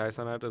this. Like, Kai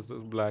Sanat is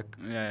this black.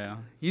 Yeah.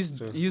 He's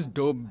True. he's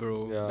dope,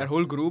 bro. Yeah. That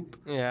whole group,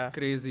 Yeah.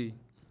 crazy.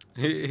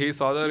 He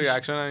saw the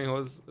reaction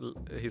and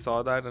he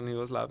saw that and he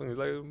was laughing. He's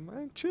like,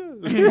 man, chill.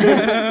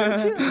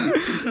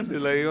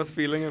 Like he was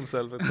feeling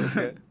himself. It's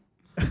okay.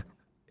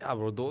 Yeah,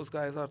 bro, those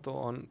guys are so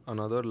on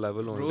another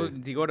level Bro,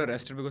 only. he got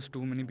arrested because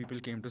too many people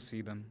came to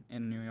see them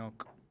in New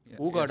York.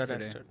 Who got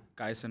yesterday. arrested?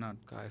 Kai Cenat.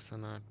 Kai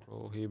Sanat,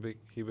 bro, he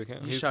became. He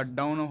he's- shut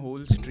down a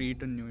whole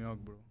street in New York,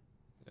 bro.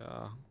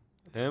 Yeah.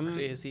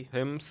 crazy.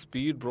 Him,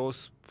 Speed, bro.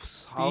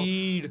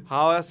 Speed.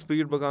 How has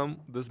Speed become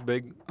this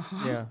big?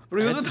 Yeah.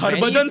 Bro, he was That's with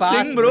very Harbhajan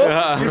fast, Singh, bro.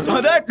 Yeah. You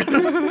saw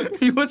that?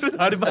 He was with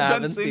I Harbhajan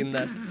haven't Singh. seen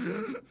that.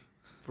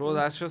 Bro,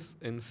 that's just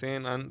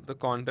insane. And the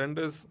content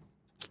is.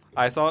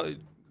 I saw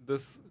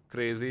this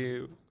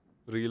crazy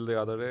reel the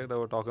other day. They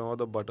were talking about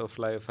the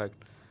butterfly effect.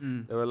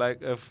 They were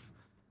like, if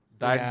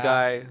that Yeah.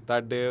 guy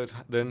that day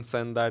didn't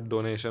send that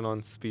donation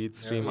on Speed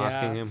stream Yeah.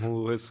 asking him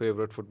who his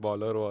favorite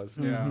footballer was,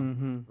 Yeah.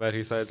 where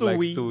he said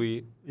like Sui.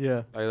 Sui. Yeah.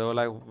 Like, they were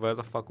like, where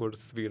the fuck would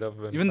Speed have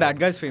been? Even that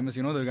guy's famous,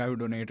 the guy who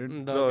donated.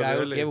 The Bro, guy who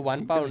really? gave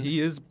 £1.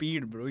 He is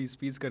Speed, bro. He's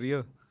Speed's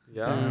career.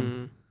 Yeah.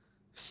 Mm.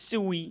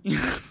 Sui.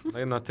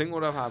 Like nothing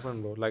would have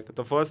happened, bro. Like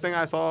the first thing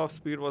I saw of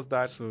Speed was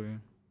that Sui.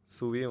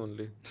 Sui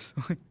only.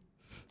 Sui.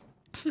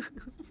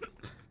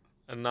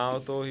 And now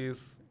though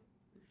he's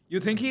You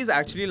think he's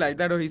actually like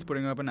that or he's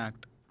putting up an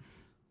act?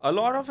 a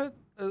lot of it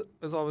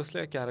is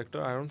obviously a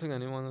character. I don't think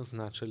anyone is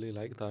naturally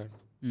like that.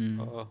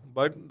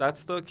 But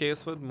that's the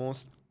case with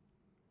most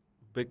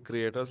big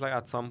creators. Like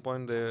at some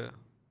point they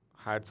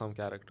had some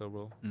character,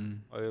 bro.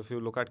 If you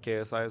look at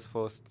KSI's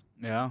first,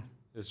 Yeah.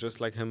 it's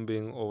just like him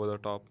being over the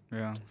top.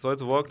 Yeah. So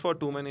it's worked for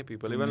too many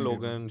people. Too Even many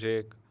Logan,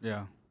 Jake.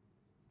 Yeah.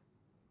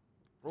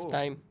 It's Bro,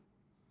 time.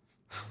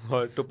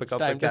 to pick It's up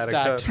the time to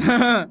character.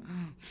 start.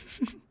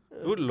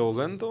 Dude,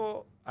 Logan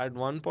though, at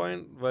one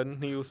point when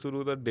he used to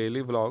do the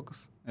daily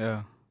vlogs,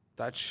 Yeah.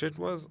 that shit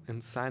was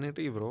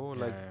insanity, bro.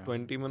 Yeah, Like yeah.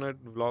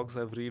 20-minute vlogs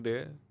every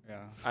day.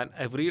 Yeah. And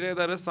every day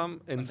there is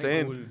something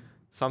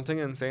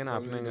insane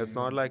happening. going It's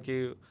not like कि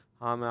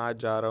हाँ मैं आज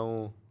जा रहा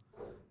हूँ.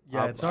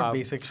 Yeah, it's not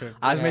basic shit.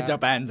 आज मैं Yeah.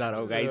 Japan जा रहा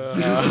हूँ,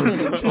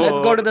 guys. Let's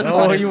go to the Oh,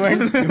 forest. you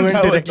went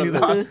directly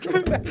there.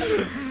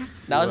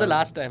 That was the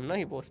last time, no?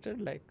 He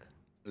posted like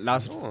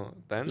Last Oh,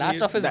 then last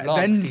he, of his Th- vlogs.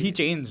 then he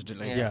changed.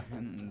 Like, Yeah.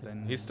 and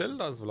then he still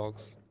does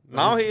vlogs.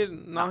 Now he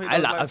I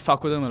does like,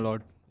 fuck with him a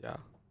lot. yeah,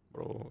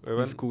 bro. He's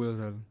Even cool as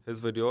hell.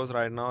 his videos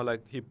right now,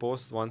 like he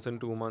posts once in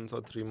 2 months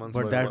or 3 months.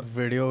 But whatever. that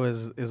video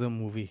is a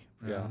movie.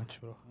 Yeah. pretty much,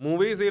 bro.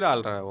 movies ही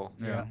डाल रहा है वो.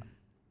 Yeah.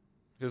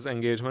 His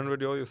engagement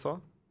video you saw?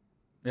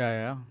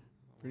 Yeah.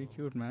 Pretty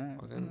cute, man.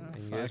 Fucking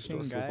engaged to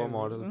a Fucking guy,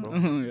 supermodel, bro.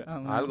 Yeah,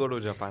 man. I'll go to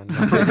Japan.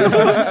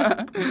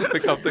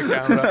 Pick up the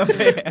camera.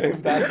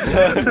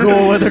 If Go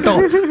over the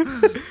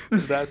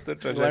top. that's the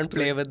Go trajectory. and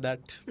play with that.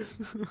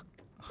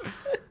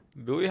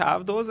 Do we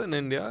have those in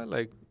India?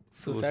 Like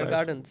Suicide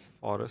gardens.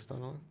 forest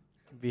and all?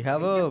 We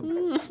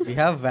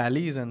have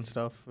valleys and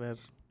stuff where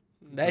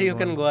There you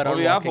can go around. Oh,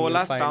 we have walking, whole you'll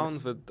ass find-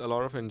 towns with a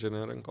lot of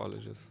engineering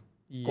colleges.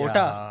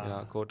 Kota.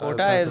 Yeah, Kota.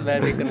 Kota is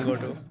where we can go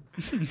to.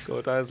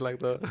 Kota is like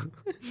the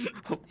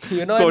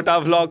You know, Kota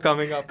vlog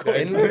coming up.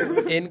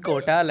 in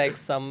Kota, like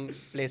some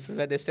places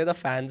where they stay, the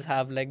fans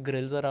have like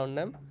grills around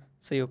them,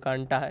 so you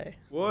can't tie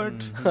What?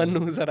 a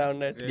noose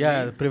around it.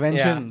 Yeah,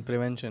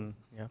 prevention.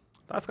 Yeah.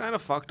 That's kind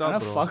of fucked up,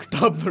 Kinda bro. fucked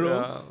up, bro.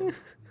 Yeah.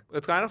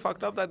 It's kind of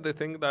fucked up that they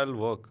think that'll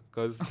work.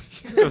 Because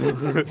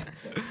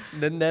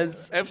Then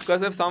there's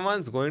if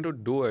someone's going to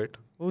do it,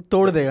 वो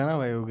तोड़ देगा ना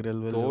भाई वो grill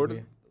will toward,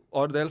 भी.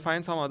 or they'll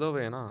find some other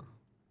way, na.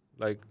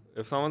 Like,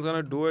 if someone's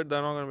gonna do it,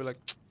 they're not gonna be like,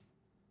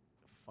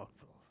 Fuck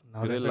bro.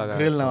 Now Grill there's a लगा है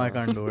grill now इसको. I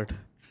can't do it.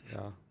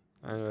 yeah.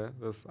 Anyway,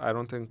 I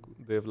don't think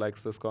Dave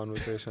likes this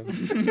conversation.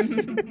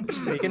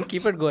 we can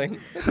keep it going.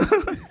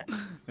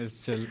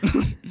 It's chill.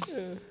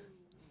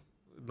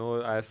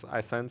 No,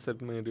 I sense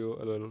it made you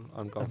a little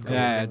uncomfortable.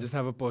 Yeah, I just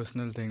have a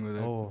personal thing with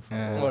it. Oh, fuck.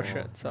 Yeah. Oh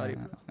shit, sorry.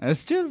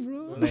 It's chill,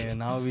 bro. नहीं,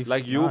 now we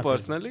Like you now I feel-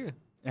 personally?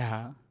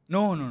 Yeah.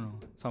 No.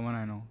 Someone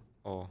I know.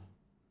 Oh,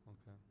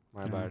 okay.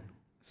 My Yeah. bad.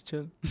 It's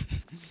chill.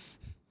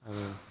 I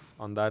mean,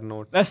 on that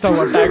note. Let's talk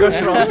about Tiger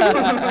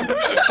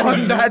Shroff.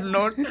 On that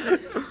note.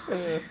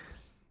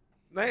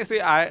 No, see,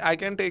 I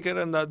can take it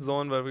in that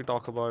zone where we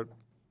talk about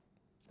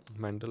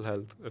mental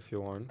health if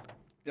you want.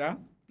 Yeah.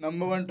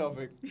 Number one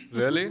topic.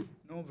 Really?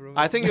 No, bro.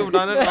 I think you've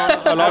done it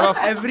on a lot of.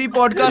 Every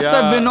podcast Yeah.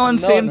 I've been on,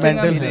 No, same thing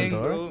I'm mental saying,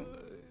 health, bro.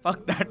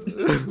 Fuck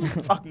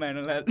that. Fuck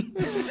mental health.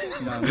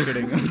 No, I'm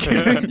kidding. I'm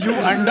kidding. You've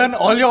undone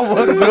all your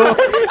work,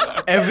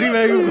 bro.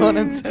 Everywhere you've gone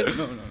and said.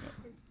 No.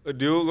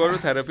 Do you go to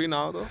therapy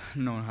now, though?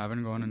 No, I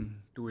haven't gone in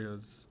 2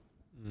 years.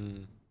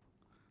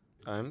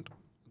 And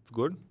it's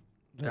good?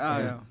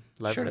 Yeah.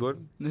 Life's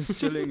good? It's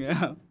chilling,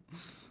 yeah.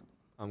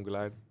 I'm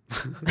glad.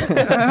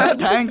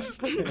 Thanks.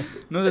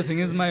 No, the thing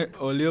is, my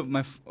earlier,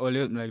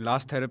 like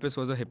last therapist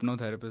was a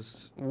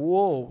hypnotherapist.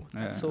 Whoa,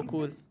 that's Yeah. so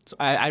cool. So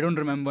I don't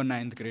remember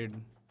 9th grade.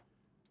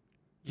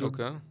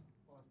 Okay.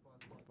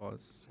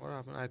 Pause. What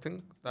happened? I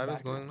think that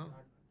is going now.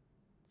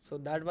 So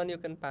that one you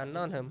can pan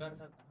on him.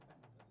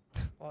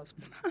 Pause.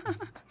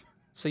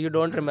 So you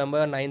don't remember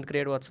your 9th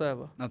grade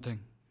whatsoever? Nothing.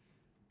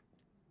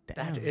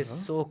 That is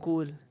so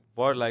cool.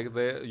 What, like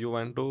you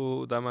went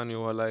to them and you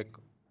were like,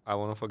 I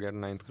want to forget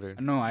 9th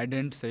grade. No, I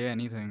didn't say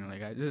anything.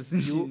 Like I just.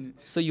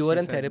 So you were She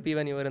in said- therapy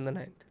when you were in the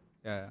 9th?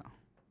 Yeah.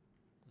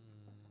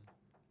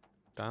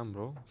 Damn,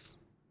 bro.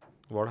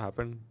 What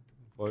happened?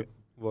 What?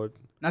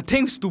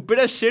 Nothing, stupid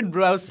as shit,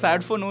 bro. I was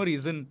sad for no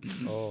reason.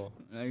 Oh.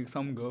 Like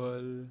some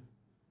girl.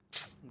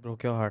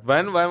 Broke your heart.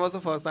 When was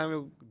the first time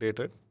you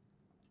dated?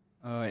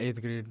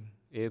 8th grade.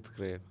 8th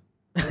grade.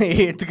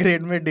 8th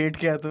grade में date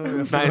किया तो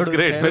 9th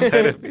grade में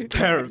therapy.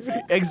 Therapy.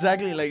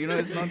 Exactly. Like,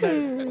 it's not that.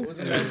 It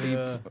wasn't that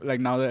deep. Like,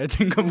 now that I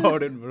think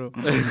about it, bro.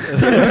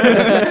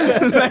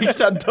 Like,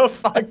 shut the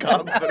fuck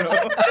up, bro.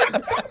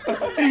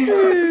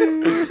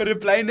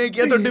 Reply नहीं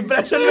किया तो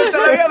depression में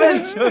चला गया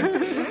bench.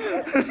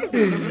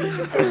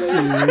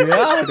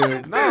 Yeah,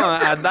 dude. No,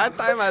 at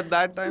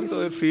that time, so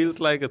it feels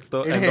like it's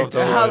the end of the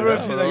Yeah, world. bro,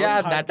 yeah. feel like-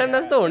 Yeah, that time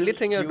that's the only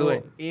thing you're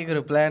doing. एक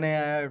reply नहीं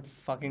आया, it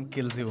fucking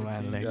kills you,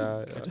 man. Like,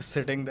 Yeah. you're just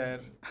sitting there.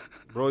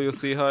 Bro, you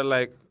see her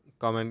like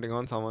commenting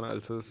on someone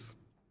else's.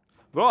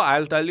 Bro,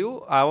 I'll tell you,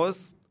 I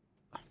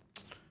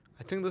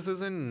think this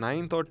is in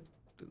 9th or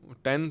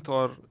 10th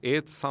or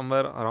 8th,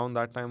 somewhere around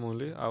that time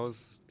only. I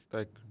was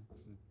like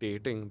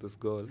dating this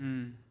girl.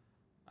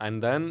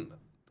 And then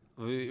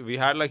we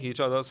had like each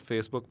other's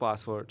Facebook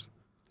passwords.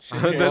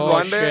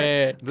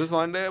 This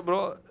one day, bro,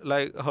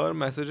 like her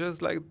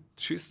messages, like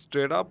she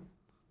straight up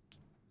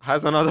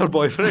has another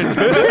boyfriend.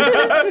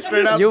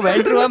 Straight up. You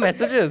went through her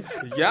messages.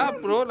 Yeah,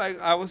 bro.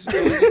 Like I was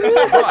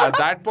bro, at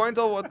that point,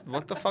 though,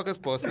 what the fuck is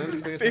personal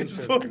space?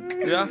 Facebook.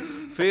 Yeah,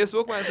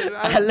 Facebook message.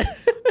 And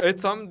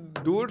it's some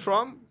dude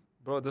from.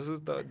 Bro, this is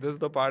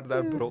the part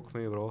that broke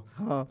me, bro.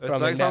 It's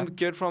From like India. some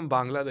kid from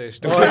Bangladesh.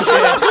 Dude.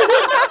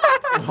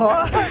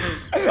 Oh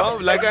shit.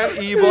 Some like an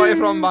e-boy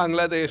from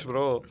Bangladesh,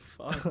 bro.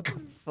 Fuck.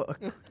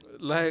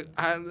 Like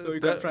and So you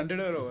the- confronted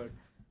her or what?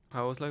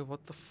 I was like,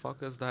 what the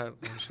fuck is that?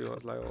 And she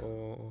was like,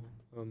 oh.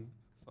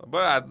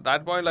 But at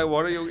that point, like,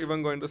 what are you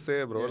even going to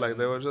say, bro? Like,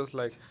 they were just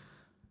like,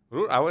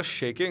 dude, I was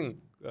shaking.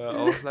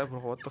 I was like, bro,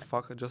 what the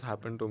fuck just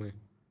happened to me?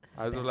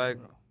 I was like,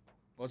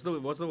 What's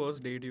the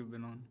worst date you've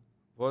been on?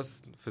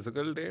 was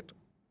physical date?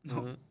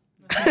 No.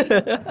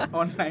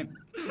 Online.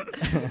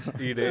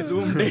 E-date.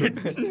 Zoom date.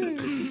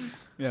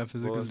 Yeah,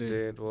 physical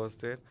Was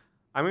date.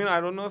 I mean, I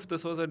don't know if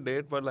this was a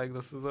date, but like,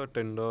 this is a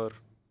Tinder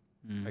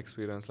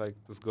experience. Like,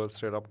 this girl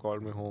straight up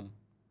called me home.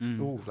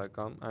 She's like,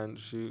 come. And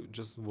she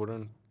just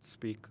wouldn't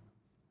speak.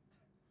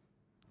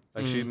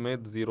 Like, she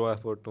made zero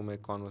effort to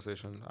make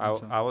conversation.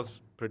 I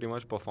was pretty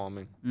much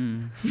performing.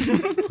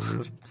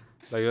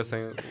 Like, you're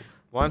saying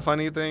one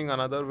funny thing,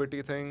 another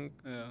witty thing.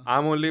 Yeah.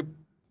 I'm only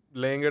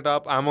laying it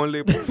up. I'm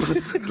only doing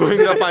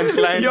the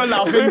punchline. You're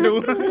laughing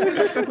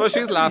too. So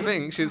she's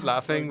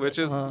laughing, which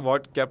is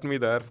what kept me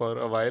there for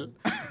a while.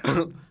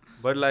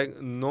 but like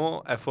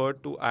no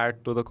effort to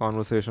add to the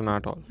conversation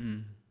at all.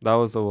 Mm. That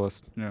was the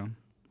worst. Yeah.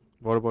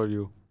 What about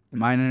you?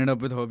 Mine ended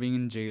up with her being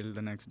in jail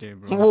the next day,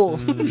 bro. Whoa.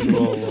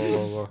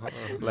 Whoa.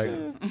 Like,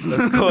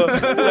 let's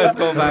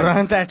go back.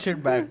 Run that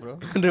shit back, bro.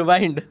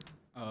 Rewind.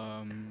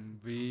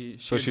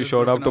 So she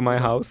showed up to my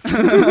house.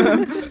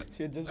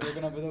 She had just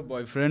broken up with her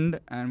boyfriend,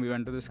 and we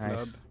went to this Nice.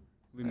 club.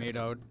 We made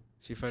out.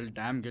 She felt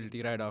damn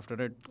guilty right after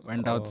it.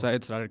 Went Oh.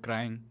 outside, started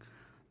crying.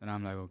 Then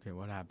I'm like, okay,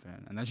 what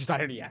happened? And then she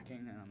started yakking,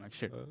 and I'm like,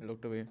 shit. I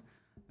looked away.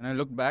 And I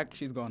looked back,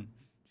 she's gone.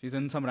 She's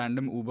in some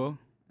random Uber,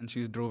 and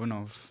she's driven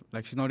off.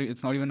 Like, it's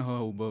not even her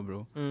Uber,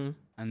 bro. Mm.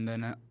 And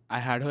then I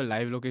had her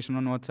live location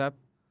on WhatsApp.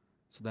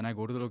 So then I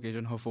go to the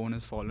location, her phone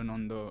is fallen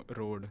on the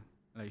road.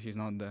 Like, she's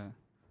not there.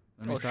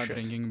 Then we Oh, start shit.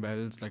 ringing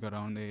bells, like,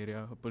 around the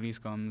area. Police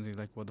comes, he's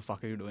like, what the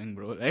fuck are you doing,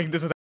 bro? Like,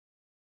 this is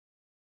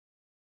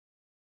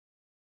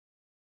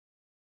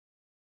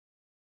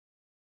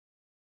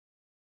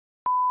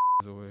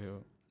over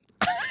here.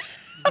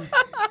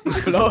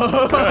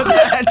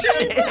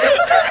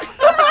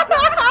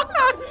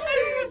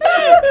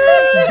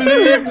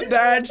 Bleep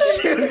that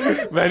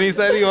shit. When he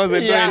said he was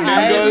into Yeah, Indian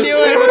I girls, knew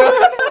it,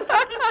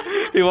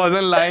 bro. he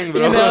wasn't lying,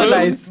 bro.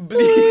 Nice.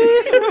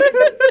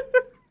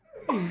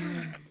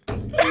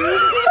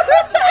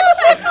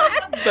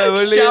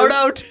 Beverly Shout Hills.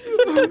 out.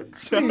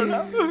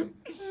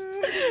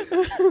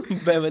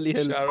 Beverly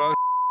Hills. Shout out.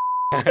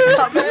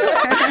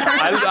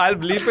 I'll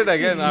bleep it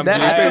again. There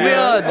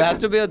has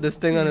to be a this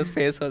thing on his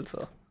face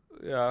also.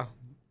 Yeah.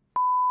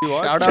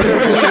 What? Shout out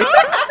to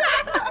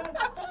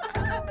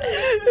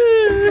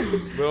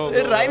Bro,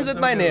 It rhymes with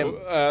my name.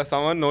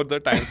 Someone note the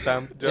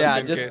timestamp just Yeah,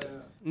 in just case.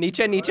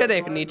 नीचे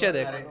देख.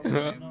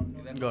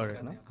 Got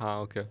it, no?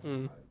 Okay.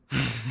 Mm.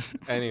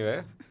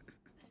 Anyway.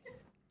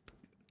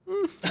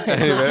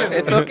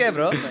 It's okay,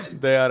 bro.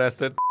 They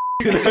arrested.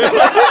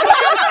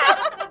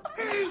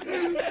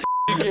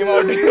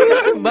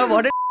 But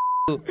what did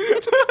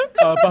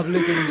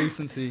Public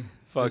indecency.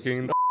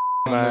 Fucking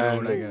On the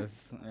road, I man.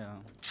 guess. Yeah.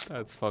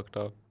 That's fucked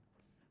up.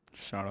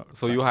 Shout out.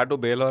 So you had to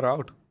bail her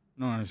out?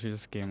 No, she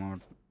just came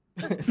out.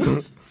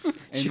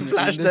 She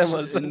flashed them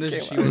also In this,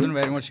 came she out. wasn't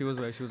wearing what she was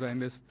wearing. She was wearing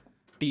this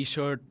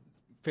t-shirt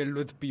filled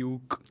with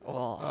puke.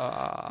 Oh.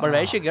 Ah. But where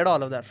did she get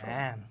all of that from?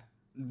 Man.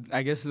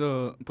 I guess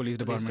the police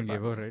department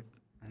gave her, right?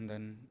 And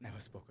then never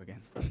spoke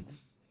again.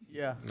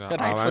 Yeah. Yeah, I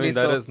Rightfully mean,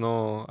 there so. is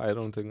no, I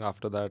don't think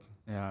after that.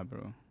 Yeah,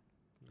 bro.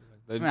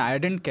 I Did, mean, I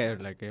didn't care.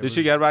 Like, it did she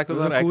was- get back it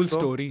with was her a cool ex though?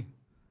 story.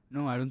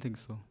 No, I don't think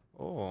so.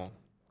 Oh,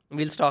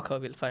 We'll stalk her.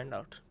 We'll find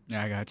out.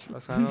 Yeah, I got you.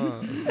 that's kind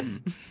of.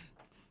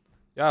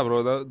 Yeah,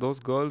 bro. Those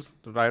girls,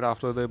 right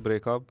after they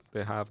break up,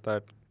 they have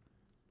that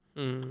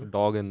Mm.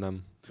 dog in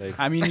them. Like,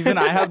 I mean, even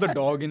I have the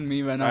dog in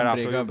me when Right I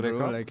after break you up, break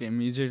bro. up? Like,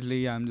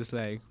 immediately I'm just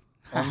like,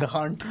 On the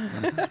hunt.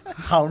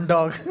 Hound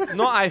dog.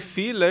 no, I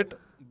feel it.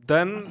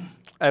 Then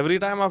every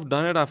time I've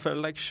done it, I felt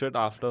like shit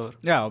after.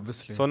 yeah,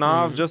 obviously. So now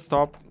I've just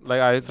stopped. Like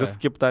I Fair. just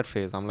skipped that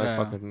phase. I'm like, Yeah,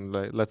 fuck it.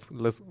 Like,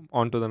 let's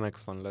on to the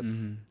next one. Let's.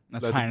 Mhm.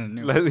 That's let's- fine.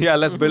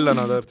 Let's build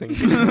another thing.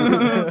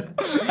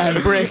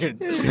 And break it.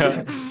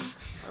 Yeah.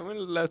 I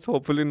mean, let's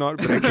hopefully not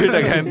break it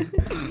again.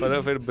 But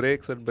if it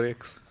breaks, it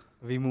breaks.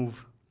 We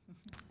move.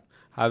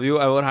 Have you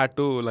ever had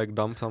to like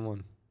dump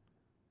someone?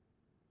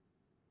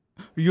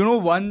 You know,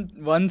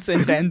 once in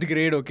 10th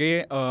grade,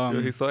 okay?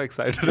 He's so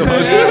excited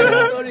about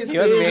it. He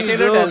was waiting to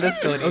tell the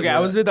story. Okay, I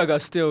was with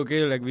Agastya,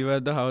 okay? Like, we were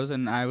at the house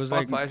and I was Fuck,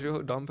 like, why should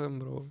you dump him,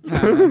 bro?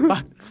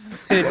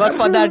 It was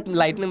for that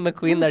Lightning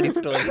McQueen that he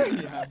stole.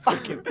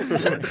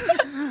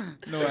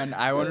 no, and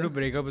I wanted to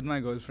break up with my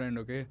girlfriend,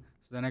 okay?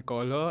 So then I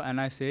call her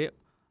and I say,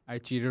 I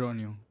cheated on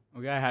you.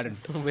 Okay, I hadn't.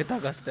 With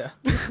Agastya.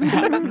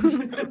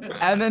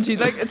 And then she's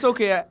like, it's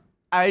okay.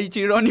 I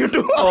cheated on you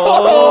too.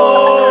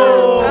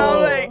 Oh!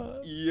 I'm like,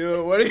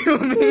 yo, what do you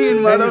mean, Then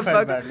you felt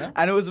motherfucker? bad, no?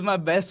 And it was my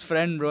best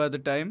friend, bro, at the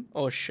time.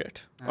 Oh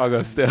shit.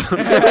 Agastya.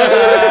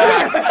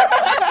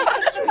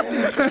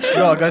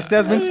 Bro, Agastya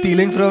has been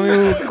stealing from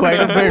you quite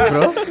a bit,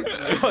 bro.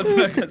 It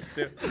wasn't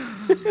Agastya.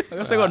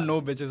 Agastya got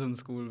no bitches in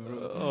school, bro.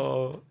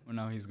 Oh. But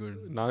now he's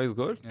good. Now he's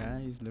good? Yeah,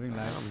 he's living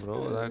life. Damn,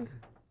 bro. That.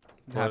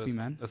 He's happy,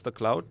 man. That's the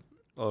cloud?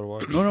 Or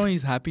what? No,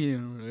 he's happy, you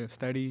know,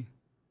 steady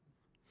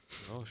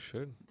Oh,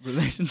 shit.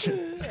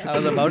 relationship. I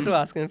was about to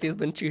ask him if he's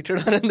been cheated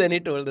on and then he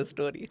told the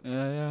story.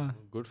 Yeah.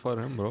 Good for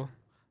him, bro.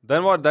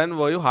 Then what? Then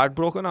were you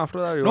heartbroken after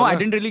that? You No, were I like-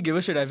 didn't really give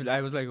a shit. I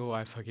was like, oh,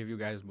 I forgive you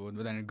guys both.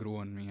 But then it grew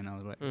on me and I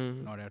was like,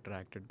 Mm. not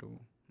attracted to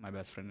my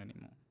best friend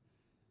anymore.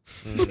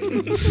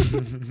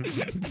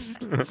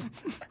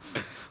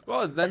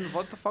 Well, then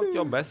what the fuck?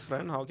 Your best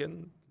friend? How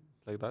can.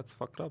 Like, that's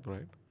fucked up,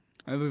 right?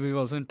 We were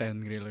also in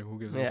 10th grade. Like, who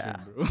gives Yeah.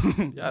 a shit,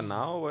 bro? Yeah,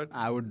 now what?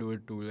 I would do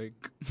it too,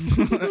 like,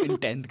 in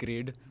 10th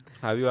grade.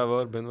 Have you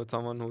ever been with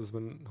someone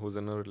who's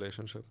in a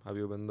relationship? Have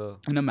you been the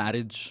In a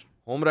marriage.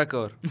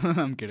 homewrecker?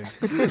 I'm kidding.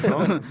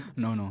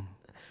 No? No.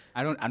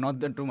 I'm not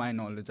that to my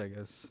knowledge, I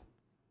guess.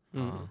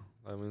 Mm.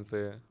 I mean,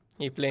 say.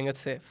 He playing it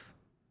safe.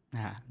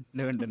 Nah,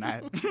 live in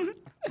denial.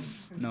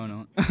 No.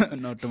 Not to my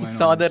He knowledge.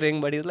 saw the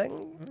ring, but he's like,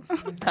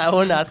 I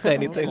won't ask her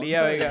anything.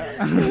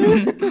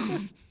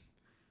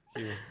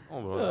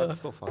 Oh, bro,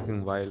 that's so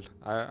fucking wild.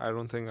 I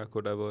don't think I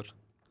could ever.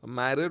 A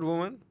married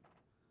woman?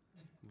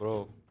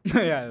 Bro.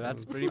 Yeah,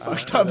 that's pretty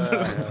fucked up,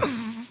 bro.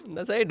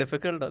 That's very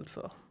difficult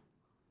also.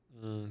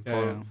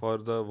 For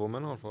the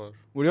woman or for?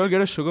 Would you all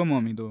get a sugar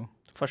mommy though?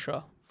 For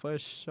sure. For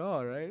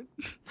sure, right?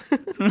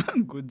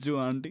 Gujju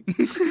auntie.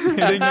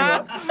 Hitting him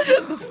up.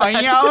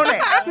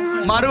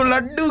 Maru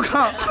laddu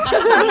kha.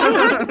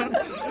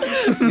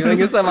 Giving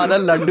you some other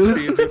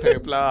laddus.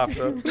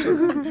 After.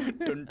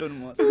 Tuntun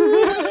Moss.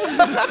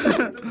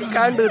 You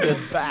can't do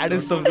this.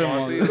 Baddest of them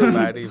all. She's a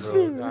baddie,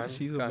 bro.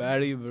 She's a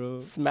baddie, bro.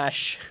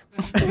 Smash.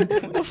 Who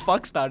the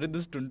fuck started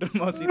this Tuntun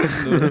Mossy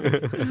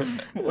thing?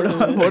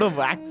 What a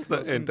wax.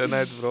 The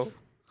internet, bro.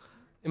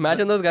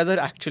 Imagine those guys are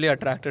actually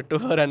attracted to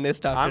her and they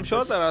start. I'm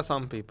sure there are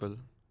some people.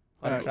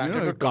 attracted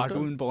to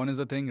cartoon porn is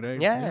a thing,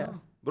 right? Yeah.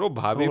 Bro,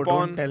 Bhabi Oh,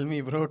 porn. don't tell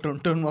me, bro.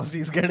 Tuntun Mossy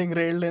is getting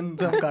railed in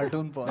some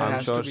cartoon porn. I'm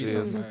has sure to be she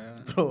is. some,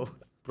 Bro.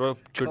 Bro,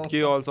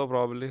 Chutki also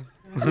probably.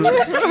 He's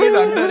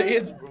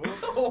underage, bro.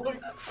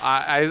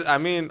 I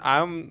mean,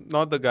 I'm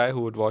not the guy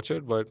who would watch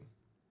it, but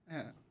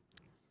Yeah.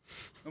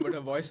 No, but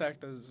a voice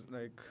actor is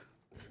like.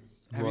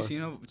 Have you What?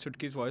 seen a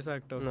Chutki's voice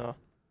actor? No.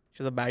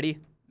 She's a baddie.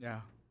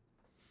 Yeah.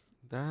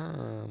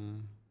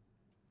 damn.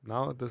 Now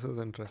this is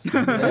interesting.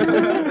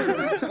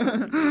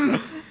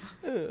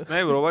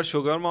 Nahi bro, but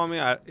sugar mommy,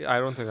 I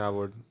don't think I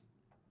would.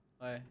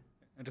 Why?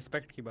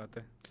 Respect की बात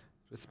है.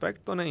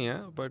 Respect तो नहीं है,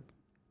 but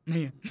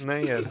नहीं है.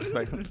 नहीं है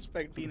respect.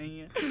 Respect ही नहीं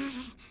है.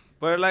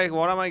 But like,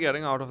 what am I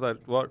getting out of that?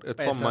 What?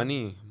 It's for Paisa.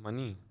 money.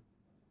 Money.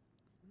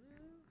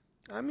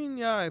 I mean,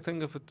 yeah, I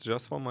think if it's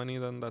just for money,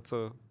 then that's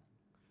a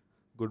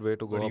good way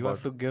to go But you about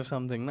have to give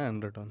something na, in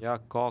return. Yeah,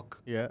 cock.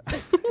 Yeah.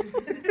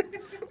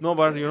 No,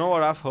 but you know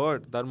what I've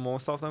heard? That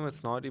most of them,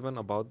 it's not even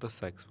about the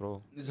sex,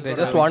 bro. They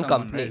just want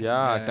company.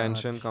 Yeah,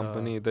 attention, that's,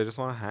 company. They just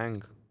want to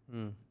hang.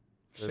 Mm.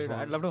 They just Shit, I'd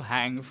want- love to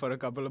hang for a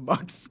couple of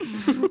bucks.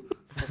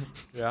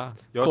 Yeah.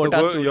 You're Quota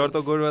so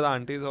students. good with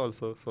aunties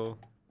also, so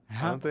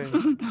I don't think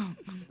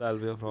that'll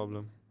be a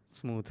problem.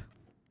 Smooth.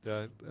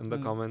 Yeah, in the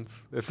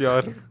comments, if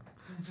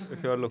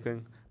you're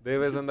looking.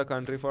 Dev is in the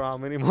country for how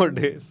many more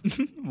days?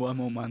 1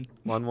 more month.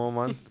 1 more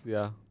month?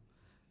 Yeah.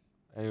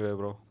 Anyway,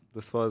 bro,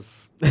 this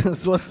was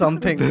This was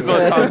something. something,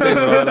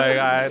 bro. Like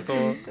I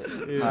thought,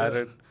 I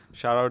read.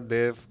 Shout out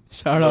Dev.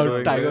 Shout for out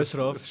doing Tiger this.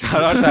 Shroff.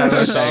 Shout out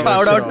Tiger Shroff.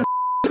 Shout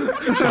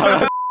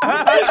out.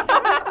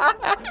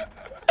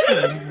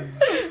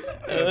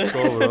 Let's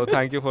go, bro.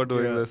 Thank you for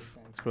doing Yeah. this.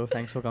 Thanks, bro.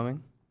 Thanks for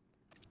coming.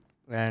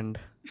 And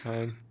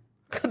And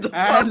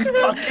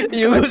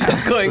You was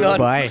just going on.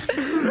 bye.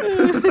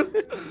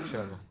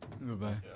 chalo. Goodbye.